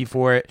I'm happy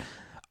for it.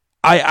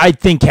 I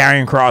think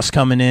Karrion Kross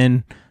coming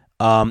in.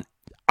 I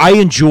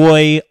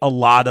enjoy a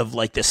lot of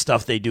like the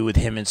stuff they do with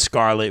him and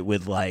Scarlett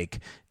with like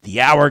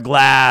the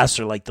hourglass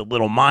or like the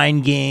little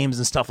mind games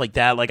and stuff like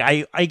that. Like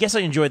I guess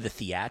I enjoy the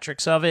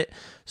theatrics of it.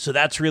 So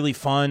that's really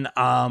fun.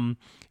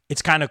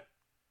 It's kind of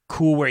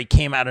cool where he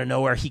came out of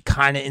nowhere. He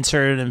kind of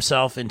inserted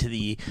himself into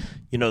the,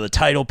 the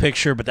title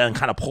picture, but then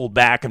kind of pulled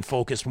back and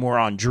focused more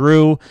on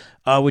Drew,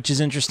 which is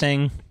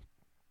interesting.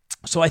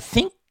 So I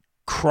think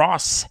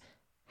Kross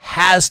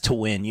has to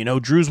win.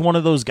 Drew's one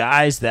of those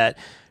guys that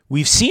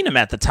we've seen him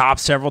at the top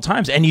several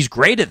times, and he's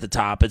great at the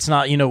top. It's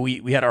not,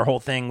 we had our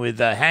whole thing with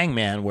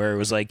Hangman where it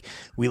was like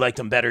we liked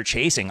him better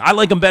chasing. I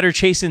like him better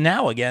chasing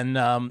now again,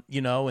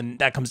 and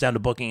that comes down to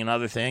booking and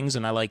other things,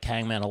 and I like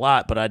Hangman a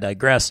lot, but I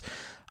digress.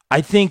 I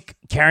think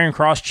Karrion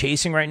Kross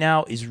chasing right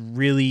now is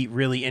really,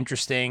 really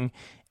interesting,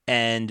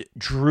 and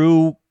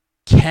Drew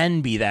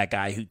can be that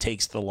guy who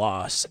takes the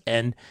loss.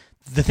 And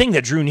the thing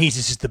that Drew needs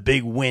is just the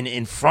big win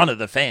in front of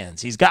the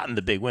fans. He's gotten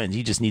the big wins.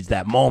 He just needs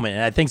that moment,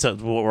 and I think that's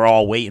what we're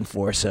all waiting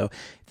for. So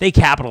if they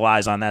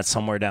capitalize on that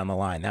somewhere down the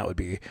line, that would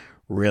be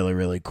really,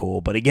 really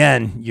cool. But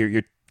again,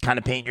 you're kind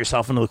of painting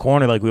yourself into the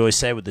corner, like we always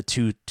say, with the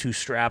two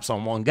straps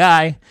on one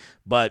guy.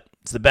 But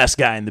it's the best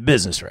guy in the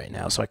business right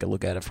now, so I could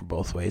look at it from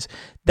both ways.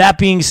 That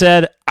being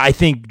said, I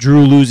think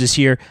Drew loses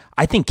here.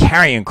 I think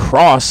Karrion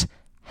Kross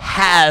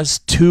has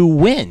to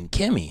win.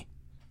 Kimmy.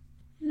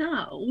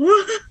 No.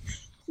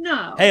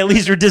 No. Hey, at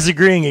least we're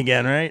disagreeing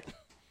again, right?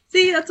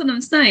 See, that's what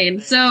I'm saying.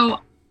 So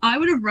I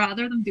would have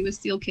rather them do a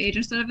steel cage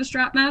instead of a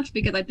strap match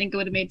because I think it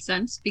would have made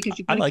sense because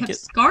you could have kept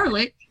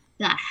Scarlett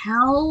the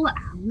hell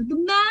out of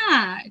the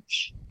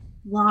match.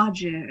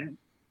 Logic.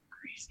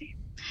 Crazy.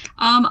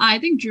 I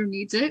think Drew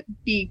needs it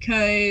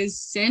because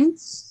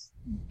since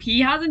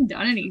he hasn't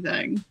done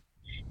anything,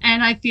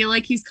 and I feel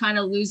like he's kind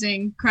of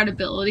losing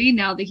credibility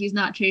now that he's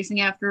not chasing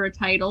after a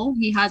title.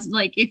 He has,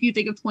 like, if you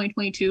think of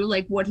 2022,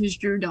 like, what has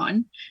Drew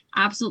done?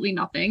 Absolutely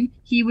nothing.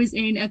 He was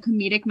in a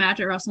comedic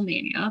match at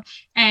WrestleMania,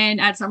 and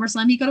at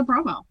SummerSlam, he got a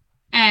promo.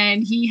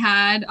 And he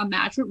had a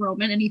match with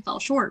Roman, and he fell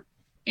short.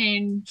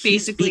 And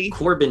basically, he beat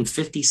Corbin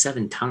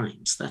 57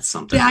 times. That's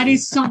something. That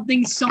is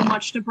something so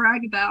much to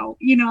brag about.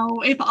 You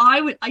know, if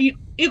I was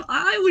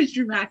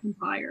Drew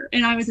McIntyre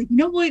and I was like, you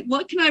know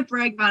what can I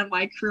brag about in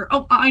my career?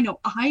 Oh, I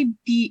know, I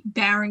beat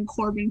Baron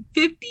Corbin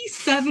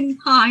 57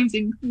 times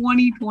in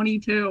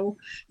 2022.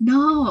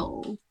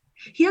 No,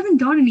 he hasn't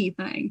done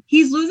anything.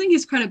 He's losing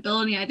his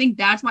credibility. I think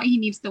that's why he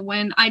needs to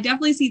win. I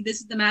definitely see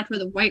this is the match where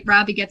the White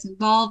Rabbit gets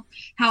involved.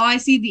 How I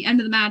see the end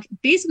of the match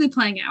basically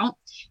playing out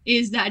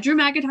is that Drew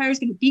McIntyre is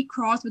going to beat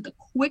Kross with a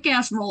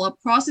quick-ass roll-up.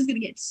 Kross is going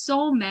to get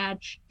so mad,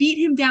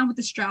 beat him down with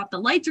the strap. The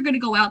lights are going to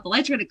go out. The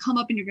lights are going to come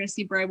up, and you're going to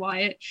see Bray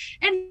Wyatt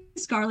and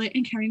Scarlett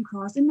and Karrion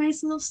Kross. A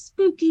nice little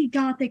spooky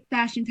gothic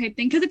fashion type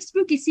thing because it's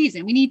spooky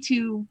season. We need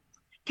to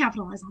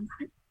capitalize on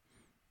that.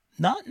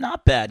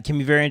 Not bad. Can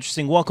be very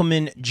interesting. Welcome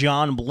in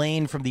John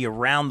Blaine from the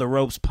Around the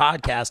Ropes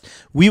podcast.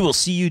 We will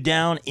see you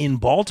down in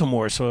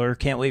Baltimore, so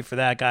can't wait for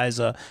that, guys.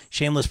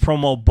 Shameless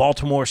promo,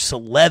 Baltimore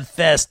Celeb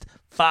Fest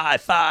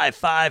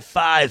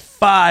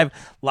 55555.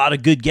 A lot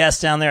of good guests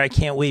down there. I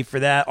can't wait for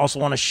that. Also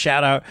want to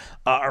shout out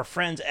our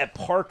friends at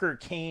Parker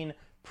Kane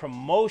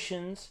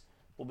Promotions.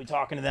 We'll be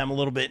talking to them a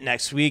little bit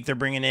next week. They're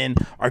bringing in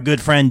our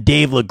good friend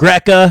Dave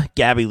LaGreca.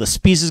 Gabby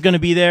Laspice is going to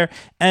be there.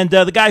 And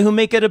the guy who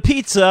make it a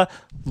pizza,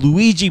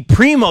 Luigi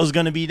Primo, is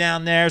going to be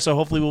down there. So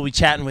hopefully we'll be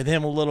chatting with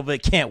him a little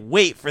bit. Can't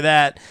wait for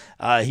that.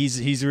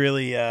 He's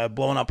really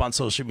blowing up on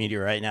social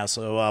media right now.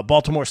 So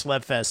Baltimore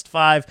Celeb Fest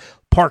 5.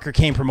 Parker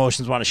Kane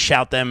Promotions, want to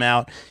shout them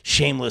out.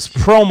 Shameless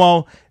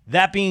promo.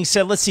 That being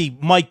said, let's see.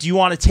 Mike, do you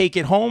want to take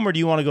it home or do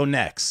you want to go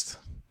next?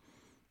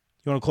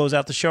 You want to close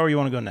out the show or you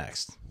want to go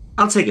next?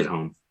 I'll take it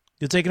home.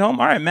 You'll take it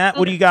home? All right, Matt,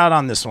 what do you got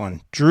on this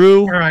one?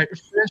 Drew? All right,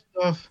 first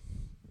off,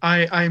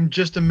 I'm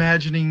just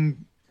imagining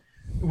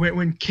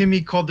when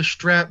Kimmy called the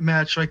strap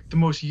match like the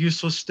most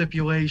useless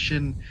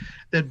stipulation,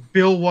 that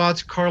Bill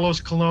Watts,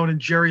 Carlos Colon, and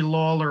Jerry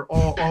Lawler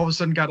all of a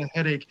sudden got a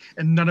headache,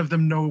 and none of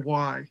them know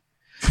why.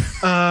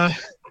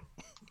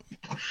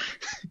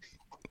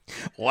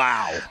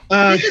 Wow.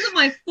 This isn't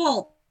my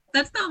fault.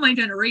 That's not my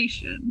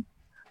generation.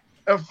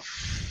 This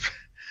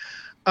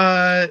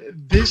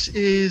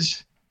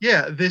is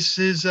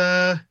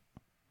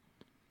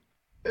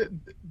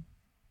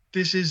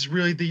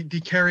really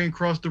the Karrion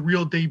Kross, the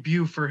real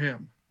debut for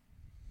him.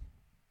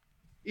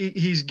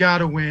 He's got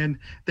to win.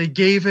 They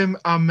gave him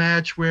a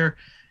match where,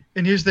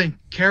 and here's the thing,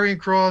 Karrion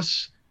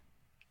Kross,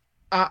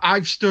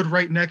 I've stood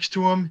right next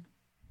to him.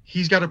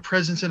 He's got a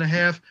presence and a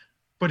half,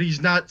 but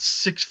he's not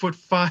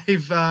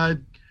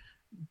 6'5"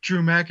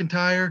 Drew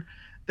McIntyre.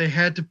 They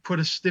had to put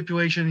a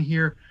stipulation in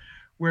here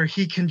where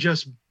he can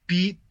just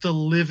beat the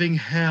living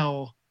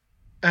hell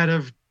out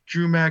of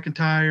Drew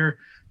McIntyre,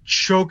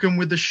 choke him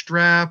with the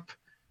strap,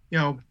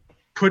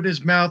 put in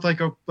his mouth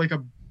like a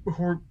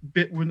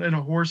bit in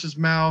a horse's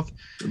mouth.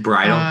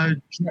 Bridle.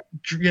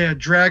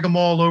 Drag him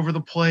all over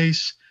the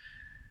place.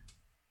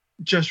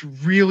 Just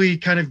really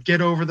kind of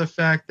get over the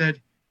fact that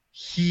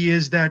he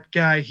is that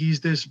guy. He's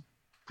this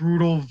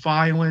brutal,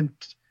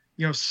 violent,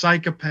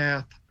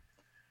 psychopath,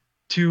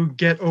 to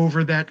get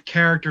over that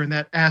character and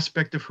that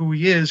aspect of who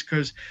he is,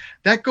 because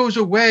that goes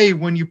away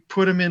when you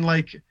put him in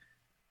like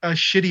a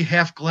shitty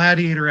half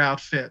gladiator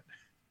outfit.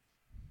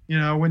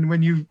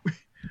 When you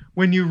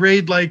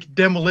raid like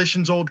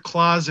Demolition's old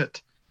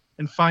closet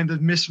and find the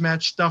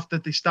mismatched stuff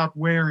that they stopped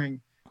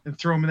wearing and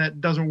throw him in, that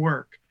doesn't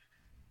work.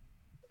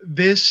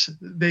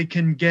 They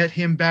can get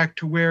him back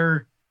to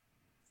where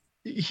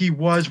he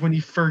was when he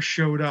first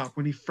showed up,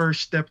 when he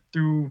first stepped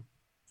through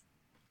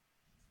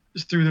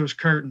those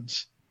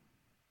curtains.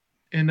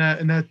 And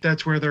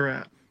that's where they're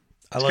at.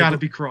 It's got to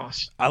be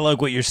Kross. I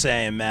like what you're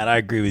saying, Matt. I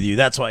agree with you.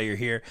 That's why you're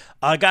here.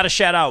 I got to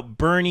shout out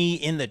Bernie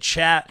in the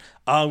chat.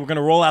 We're going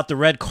to roll out the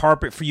red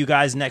carpet for you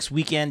guys next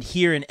weekend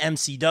here in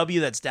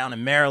MCW. That's down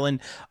in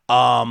Maryland.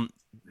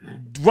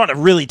 run a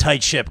really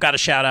tight ship. Got to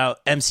shout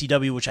out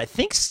MCW, which I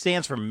think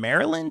stands for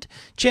Maryland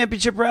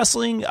Championship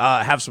Wrestling.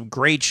 Have some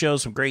great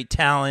shows, some great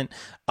talent.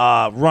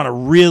 Run a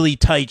really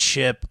tight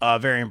ship.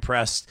 Very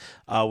impressed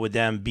with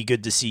them. Be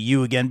good to see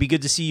you again. Be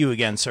good to see you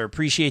again, sir.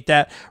 Appreciate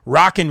that.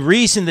 Rockin'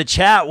 Reese in the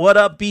chat. What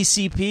up,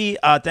 BCP?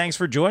 Thanks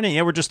for joining.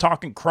 Yeah, we're just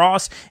talking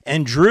Cross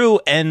and Drew.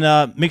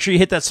 And make sure you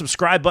hit that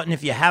subscribe button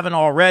if you haven't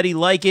already.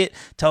 Like it.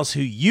 Tell us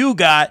who you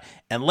got.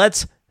 And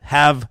let's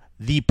have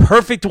the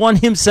perfect one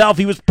himself.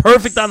 He was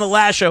perfect on the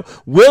last show.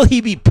 Will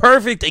he be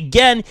perfect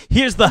again?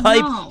 Here's the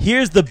hype. No.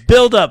 Here's the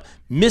buildup.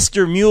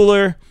 Mr.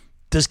 Mueller,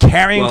 does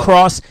Karrion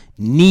Kross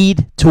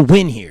need to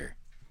win here?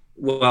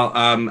 Well,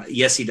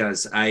 yes, he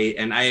does. I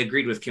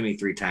agreed with Kimmy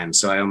 3 times,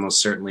 so I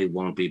almost certainly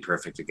won't be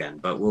perfect again,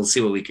 but we'll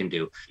see what we can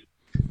do.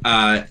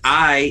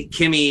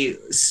 Kimmy,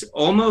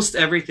 almost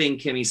everything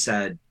Kimmy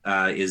said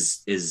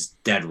is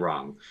dead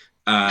wrong.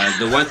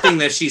 The one thing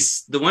that she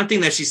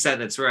said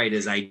that's right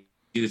is I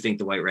do think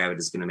the White Rabbit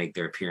is going to make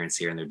their appearance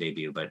here in their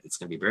debut, but it's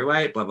going to be Bray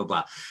Wyatt, blah, blah,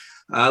 blah.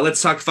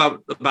 Let's talk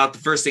about the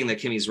first thing that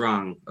Kimmy's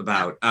wrong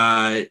about.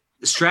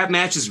 Strap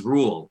matches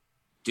rule,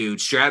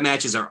 dude. Strap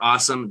matches are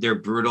awesome. They're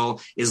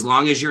brutal. As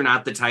long as you're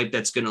not the type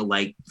that's going to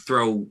like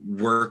throw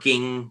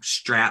working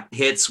strap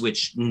hits,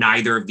 which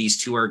neither of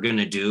these two are going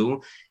to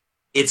do.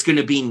 It's going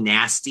to be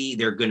nasty.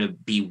 They're going to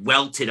be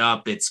welted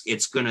up.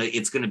 It's going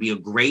to be a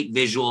great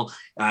visual.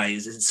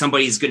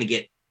 Somebody's going to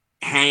get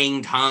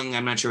hung.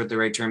 I'm not sure what the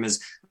right term is.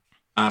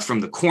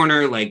 From the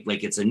corner, like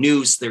it's a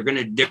noose. They're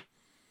gonna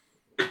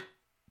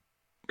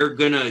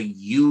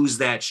use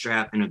that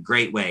strap in a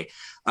great way.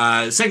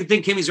 The second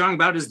thing Kimmy's wrong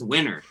about is the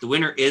winner. The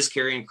winner is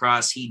Karrion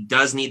Kross. He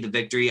does need the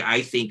victory.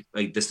 I think,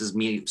 like, this is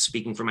me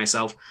speaking for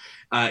myself.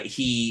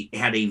 He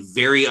had a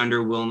very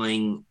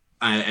underwhelming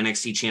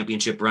NXT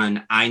championship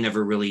run. I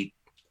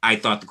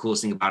thought the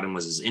coolest thing about him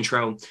was his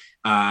intro.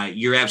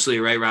 You're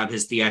absolutely right, Rob.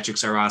 His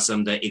theatrics are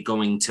awesome. It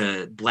going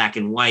to black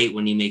and white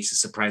when he makes a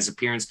surprise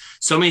appearance.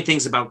 So many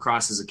things about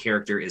Kross as a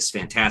character is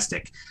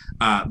fantastic.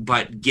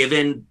 But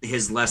given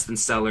his less than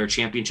stellar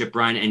championship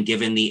run and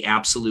given the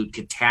absolute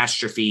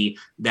catastrophe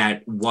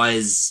that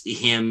was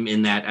him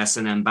in that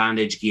S&M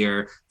bondage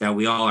gear that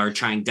we all are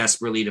trying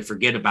desperately to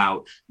forget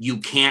about, you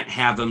can't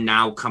have him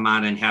now come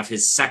on and have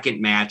his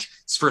second match.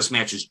 His first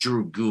match is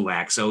Drew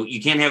Gulak. So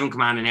you can't have him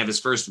come on and have his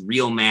first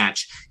real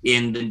match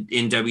in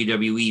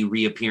WWE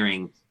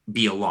reappearing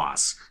be a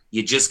loss.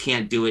 You just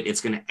can't do it.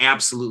 It's going to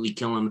absolutely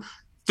kill him.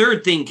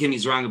 Third thing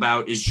Kimmy's wrong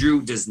about is Drew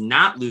does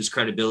not lose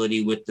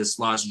credibility with this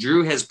loss.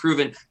 Drew has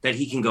proven that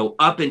he can go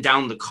up and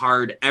down the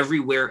card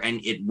everywhere,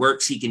 and it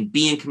works. He can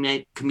be in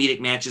comedic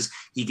matches.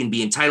 He can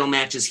be in title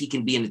matches. He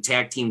can be in a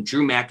tag team.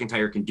 Drew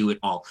McIntyre can do it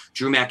all.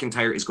 Drew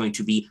McIntyre is going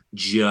to be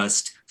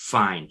just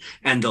fine.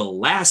 And the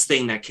last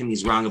thing that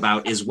Kimmy's wrong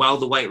about is while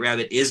the White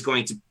Rabbit is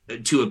going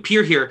to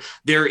appear here,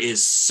 there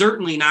is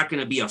certainly not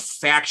going to be a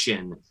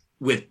faction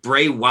with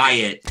Bray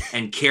Wyatt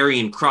and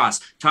Karrion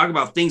Kross. Talk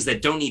about things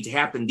that don't need to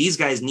happen. These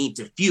guys need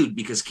to feud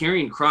because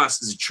Karrion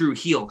Kross is a true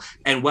heel.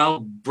 And while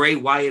Bray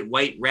Wyatt,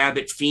 White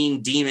Rabbit,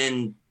 Fiend,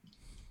 Demon,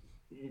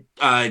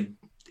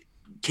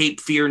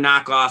 Cape Fear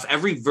knockoff,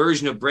 every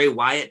version of Bray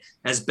Wyatt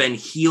has been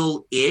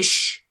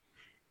heel-ish.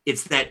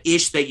 It's that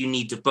ish that you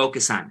need to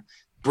focus on.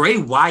 Bray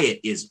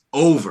Wyatt is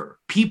over.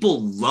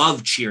 People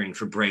love cheering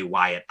for Bray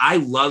Wyatt. I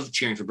love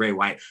cheering for Bray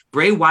Wyatt.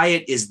 Bray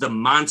Wyatt is the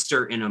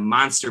monster in a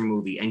monster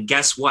movie. And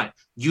guess what?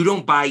 You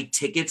don't buy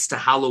tickets to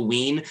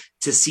Halloween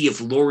to see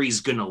if Laurie's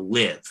going to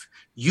live.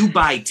 You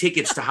buy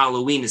tickets to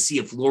Halloween to see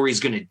if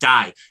Laurie's going to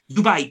die.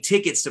 You buy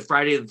tickets to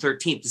Friday the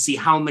 13th to see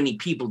how many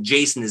people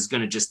Jason is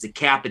going to just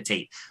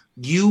decapitate.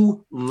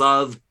 You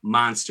love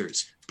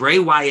monsters. Bray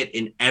Wyatt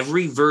in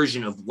every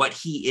version of what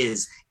he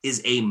is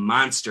a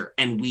monster,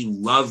 and we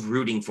love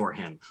rooting for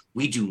him.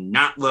 We do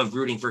not love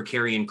rooting for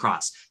Karrion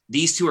Kross.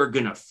 These two are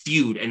going to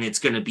feud, and it's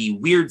going to be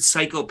weird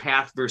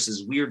psychopath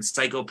versus weird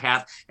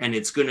psychopath, and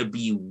it's going to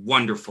be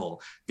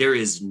wonderful. There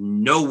is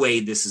no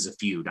way this is a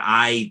feud.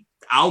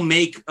 I'll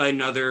make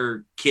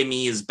another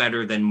Kimmy is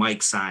better than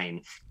Mike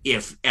sign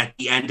if at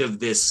the end of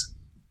this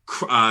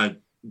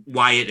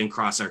Wyatt and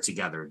Kross are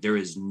together. There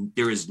is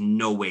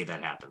no way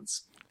that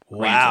happens.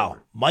 Wow.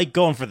 Mike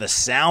going for the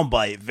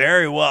soundbite.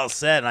 Very well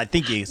said. And I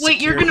think he's. Wait,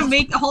 you're going to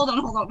make. Hold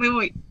on.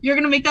 Wait. You're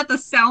going to make that the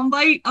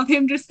soundbite of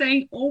him just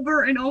saying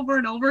over and over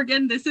and over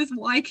again, this is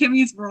why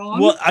Kimmy's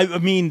wrong? Well, I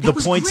mean, the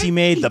points he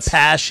made, the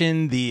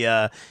passion,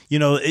 the,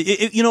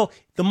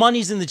 the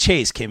money's in the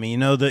chase,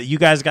 Kimmy. You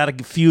guys got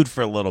to feud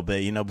for a little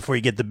bit, before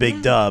you get the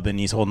big dub and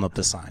he's holding up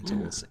the sign. So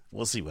we'll see.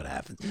 We'll see what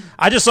happens.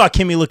 I just saw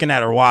Kimmy looking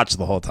at her watch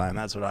the whole time.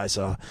 That's what I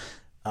saw.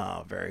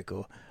 Oh, very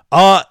cool.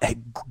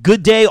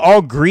 Good day,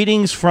 all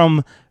greetings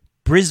from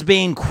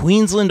Brisbane,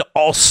 Queensland,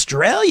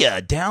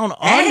 Australia, down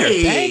under.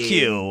 Hey, thank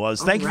you.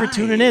 Thank you for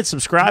tuning in.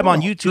 Subscribe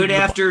on YouTube.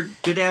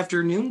 Good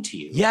afternoon to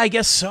you. Yeah, I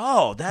guess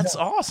so. That's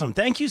awesome.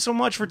 Thank you so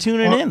much for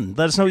tuning in.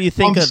 Let us know what you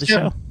think of the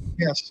show.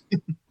 Yes.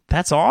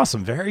 That's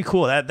awesome. Very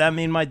cool. That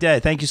made my day.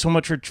 Thank you so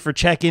much for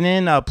checking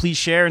in. Please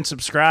share and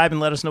subscribe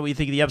and let us know what you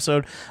think of the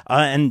episode.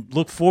 And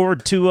look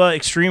forward to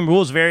Extreme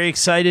Rules. Very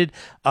excited.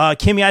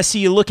 Kimmy, I see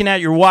you looking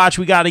at your watch.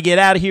 We got to get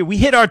out of here. We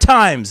hit our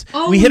times.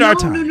 Oh, our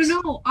times.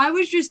 No. I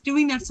was just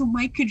doing that so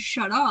Mike could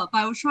shut up.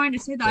 I was trying to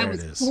say that I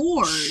was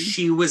bored.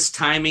 She was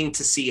timing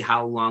to see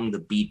how long the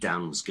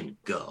beatdown was going to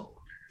go.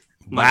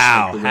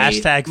 Wow.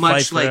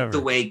 Much like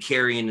the way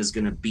Karrion is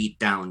going to beat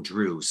down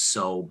Drew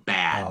so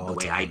bad, the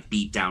way I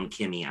beat down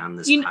Kimmy on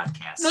this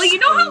podcast. Well, you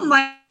know how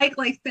Mike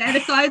like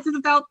fantasizes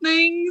about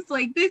things?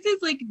 Like this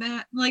is like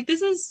that. Like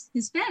this is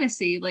his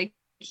fantasy. Like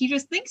he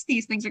just thinks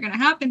these things are going to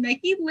happen. Like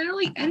he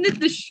literally ended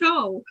the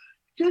show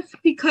just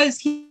because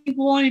he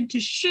wanted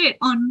to shit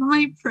on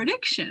my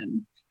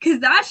prediction. Because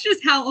that's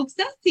just how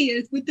obsessed he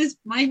is with this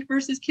Mike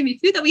versus Kimmy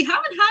feud that we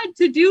haven't had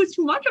to do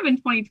too much of in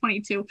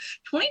 2022.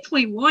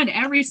 2021,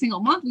 every single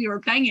month we were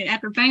banging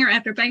after banger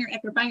after banger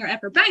after banger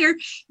after banger.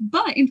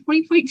 But in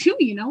 2022,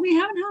 we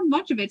haven't had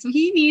much of it. So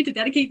he needed to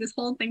dedicate this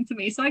whole thing to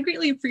me. So I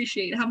greatly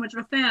appreciate how much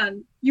of a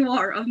fan you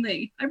are of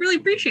me. I really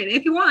appreciate it.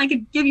 If you want, I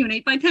could give you an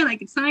 8x10. I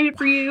could sign it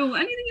for you.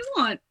 Anything you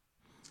want.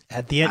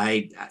 At the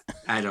end,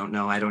 I don't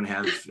know. I don't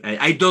have.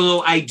 I don't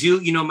know. I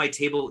do. My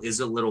table is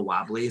a little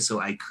wobbly, so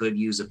I could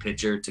use a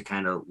pitcher to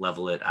kind of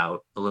level it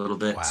out a little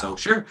bit. Wow. So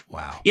sure.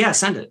 Wow. Yeah,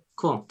 send it.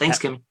 Cool. Thanks,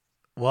 Kim.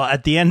 Well,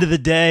 at the end of the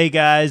day,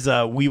 guys,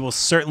 we will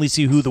certainly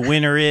see who the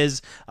winner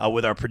is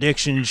with our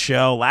prediction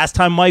show. Last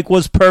time Mike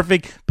was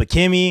perfect, but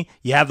Kimmy,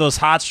 you have those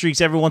hot streaks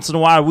every once in a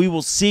while. We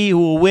will see who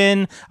will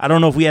win. I don't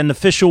know if we had an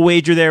official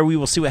wager there. We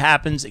will see what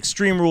happens.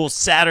 Extreme Rules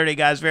Saturday,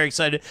 guys. Very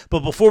excited.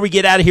 But before we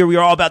get out of here, we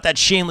are all about that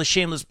shameless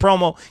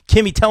promo.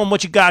 Kimmy, tell them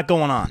what you got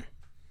going on.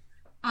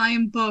 I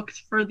am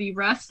booked for the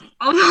rest.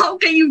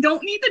 Okay, you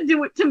don't need to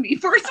do it to me.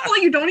 First of all,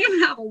 you don't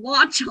even have a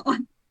watch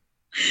on.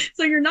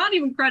 So you're not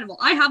even credible.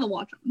 I have a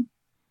watch on.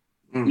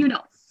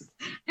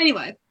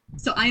 Anyway,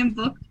 so I am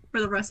booked for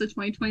the rest of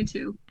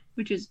 2022,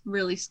 which is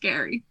really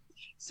scary.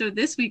 So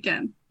this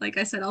weekend, like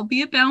I said, I'll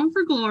be at Bound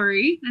for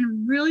Glory, and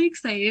I'm really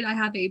excited. I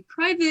have a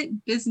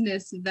private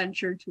business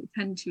venture to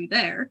attend to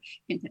there.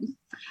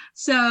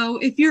 So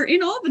if you're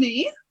in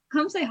Albany,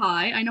 come say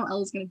hi. I know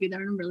Ella's going to be there,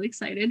 and I'm really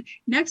excited.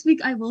 Next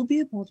week, I will be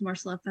at Baltimore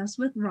Slutfest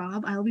with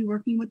Rob. I'll be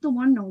working with the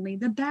one and only,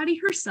 the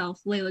baddie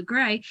herself, Layla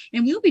Gray,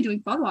 and we'll be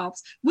doing photo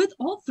ops with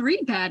all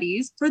three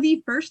baddies for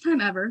the first time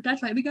ever.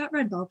 That's right, we got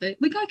Red Velvet,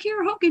 we got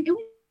Kira Hogan, and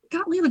we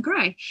got Layla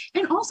Gray.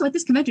 And also at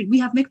this convention, we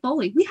have Mick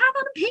Foley. We have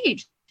on a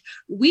page.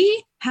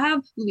 We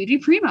have Luigi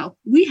Primo.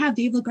 We have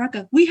Dave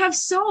LaGreca. We have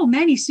so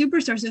many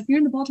superstars. If you're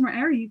in the Baltimore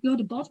area, you go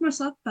to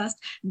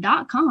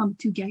BaltimoreSlutFest.com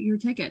to get your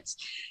tickets.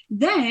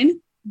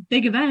 Then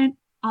big event,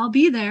 I'll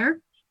be there,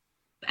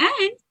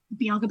 and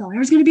Bianca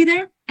Belair is going to be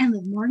there, and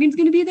Liv Morgan's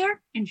going to be there,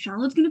 and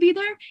Charlotte's going to be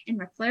there, and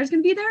Ric Flair's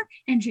going to be there,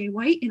 and Jay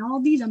White, and all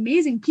these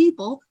amazing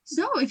people.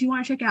 So if you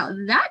want to check out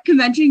that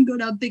convention, go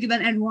to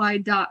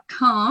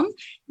bigeventny.com.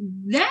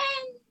 Then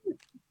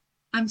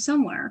I'm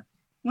somewhere.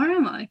 Where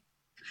am I?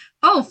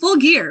 Oh, Full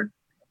Gear.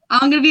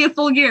 I'm going to be at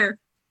Full Gear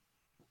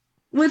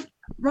with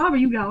Rob. Are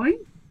you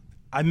going?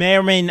 I may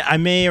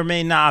or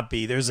may not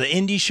be. There's an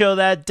indie show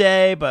that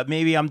day, but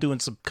maybe I'm doing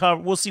some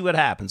cover. We'll see what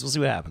happens.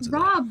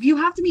 Rob, you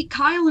have to meet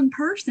Kyle in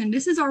person.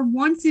 This is our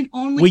once and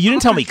only. Well, you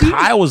didn't tell me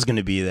Kyle was going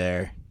to be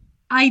there.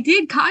 I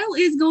did. Kyle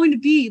is going to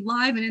be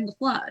live and in the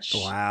flesh.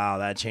 Wow,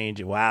 that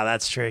changes. Wow,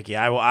 that's tricky.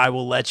 I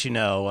will let you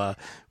know.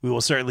 We will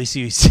certainly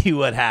see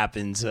what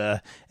happens.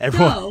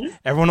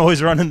 Everyone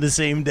always running the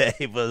same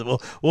day,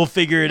 but we'll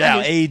figure it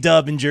out.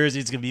 A-Dub in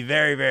Jersey. It's going to be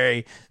very,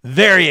 very,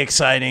 very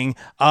exciting.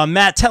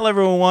 Matt, tell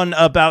everyone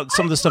about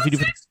some of the stuff you do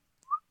for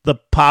the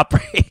Pop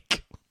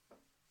Break.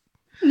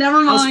 Never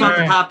mind. Tell us about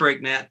the Pop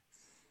Break, Matt.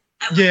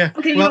 Yeah.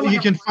 Okay, well, you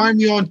can find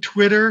me on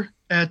Twitter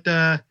at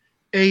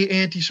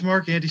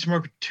Anti-Smark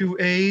with 2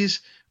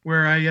 A's,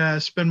 where I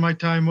spend my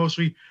time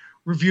mostly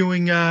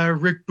reviewing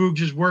Rick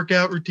Boogs'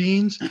 workout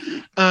routines.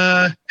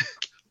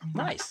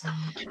 Nice.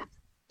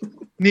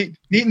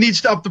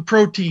 Needs to up the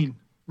protein,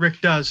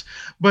 Rick does.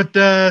 But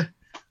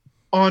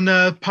on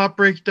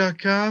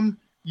popbreak.com,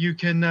 you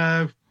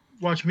can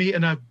watch me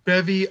and a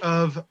bevy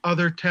of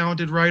other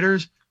talented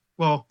writers.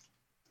 Well,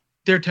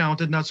 they're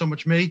talented, not so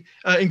much me,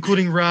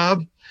 including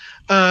Rob,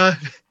 and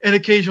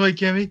occasionally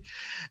Kimmy.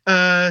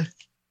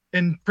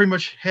 And pretty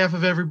much half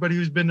of everybody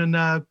who's been in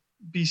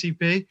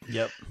BCP.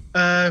 Yep.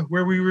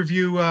 Where we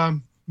review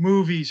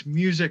movies,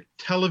 music,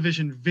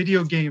 television,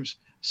 video games,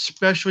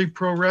 especially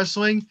pro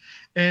wrestling.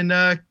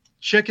 And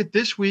check it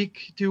this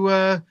week to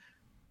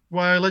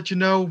while I let you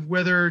know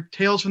whether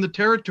Tales from the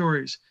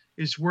Territories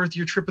is worth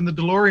your trip in the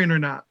DeLorean or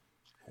not.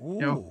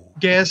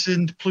 Gas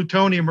and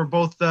plutonium are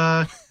both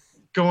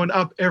going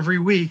up every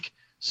week.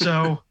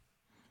 So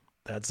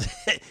that's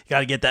it. You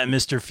got to get that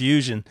Mr.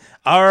 Fusion.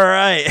 All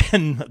right.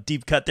 And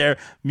deep cut there.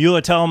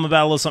 Mueller, tell them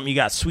about a little something you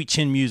got. Sweet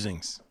Chin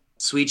Musings.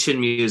 Sweet Chin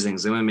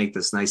Musings. I'm going to make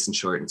this nice and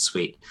short and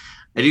sweet.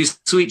 I do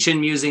Sweet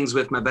Chin Musings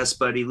with my best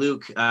buddy,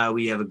 Luke.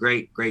 We have a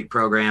great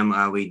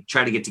program. We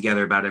try to get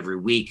together about every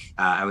week.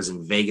 I was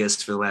in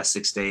Vegas for the last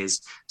 6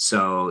 days.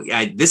 So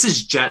this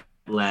is jet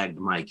lagged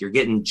Mike. You're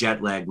getting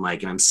jet lagged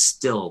Mike, and I'm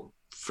still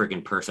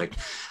freaking perfect.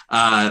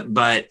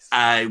 But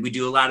we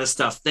do a lot of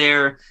stuff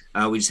there.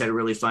 We just had a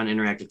really fun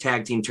interactive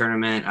tag team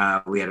tournament.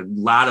 We had a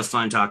lot of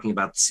fun talking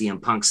about the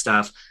CM Punk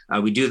stuff.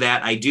 We do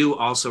that. I do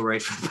also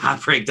write for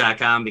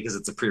popbreak.com because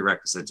it's a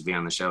prerequisite to be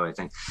on the show, I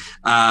think.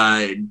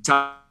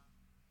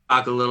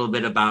 Talk a little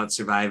bit about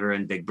Survivor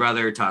and Big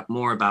Brother, talk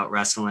more about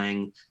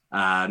wrestling.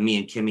 Me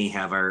and Kimmy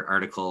have our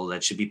article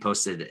that should be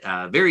posted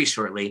very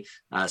shortly.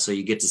 So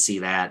you get to see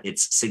that.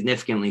 It's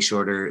significantly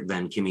shorter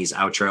than Kimmy's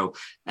outro.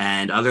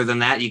 And other than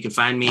that, you can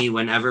find me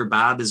whenever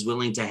Bob is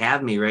willing to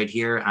have me right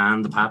here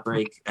on the Pop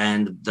Break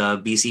and the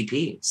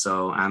BCP.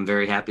 So I'm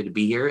very happy to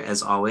be here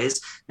as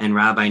always. And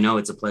Rob, I know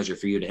it's a pleasure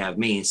for you to have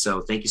me.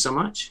 So thank you so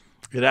much.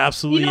 It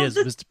absolutely is.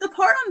 The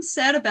part I'm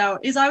sad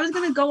about is I was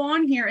going to go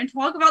on here and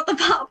talk about the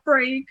Pop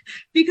Break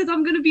because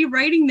I'm going to be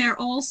writing there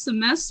all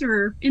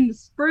semester in the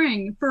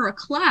spring for a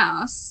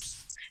class.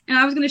 And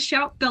I was going to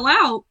shout Bill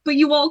out, but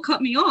you all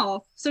cut me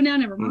off. So now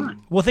never mind.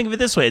 Well, think of it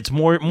this way. It's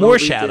more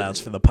shout outs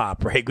for the Pop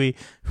Break. We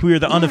are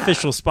the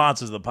unofficial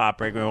sponsors of the Pop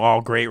Break. We're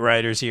all great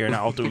writers here and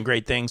all doing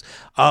great things.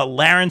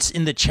 Lawrence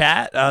in the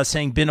chat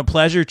saying, been a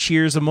pleasure.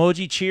 Cheers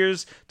emoji.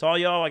 Cheers to all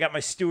y'all. I got my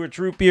Stewart's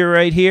root beer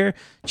right here.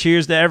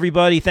 Cheers to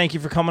everybody. Thank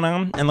you for coming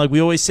on. And like we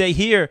always say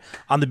here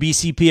on the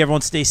BCP,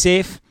 everyone stay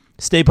safe,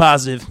 stay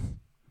positive,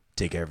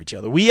 take care of each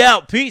other. We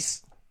out.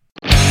 Peace.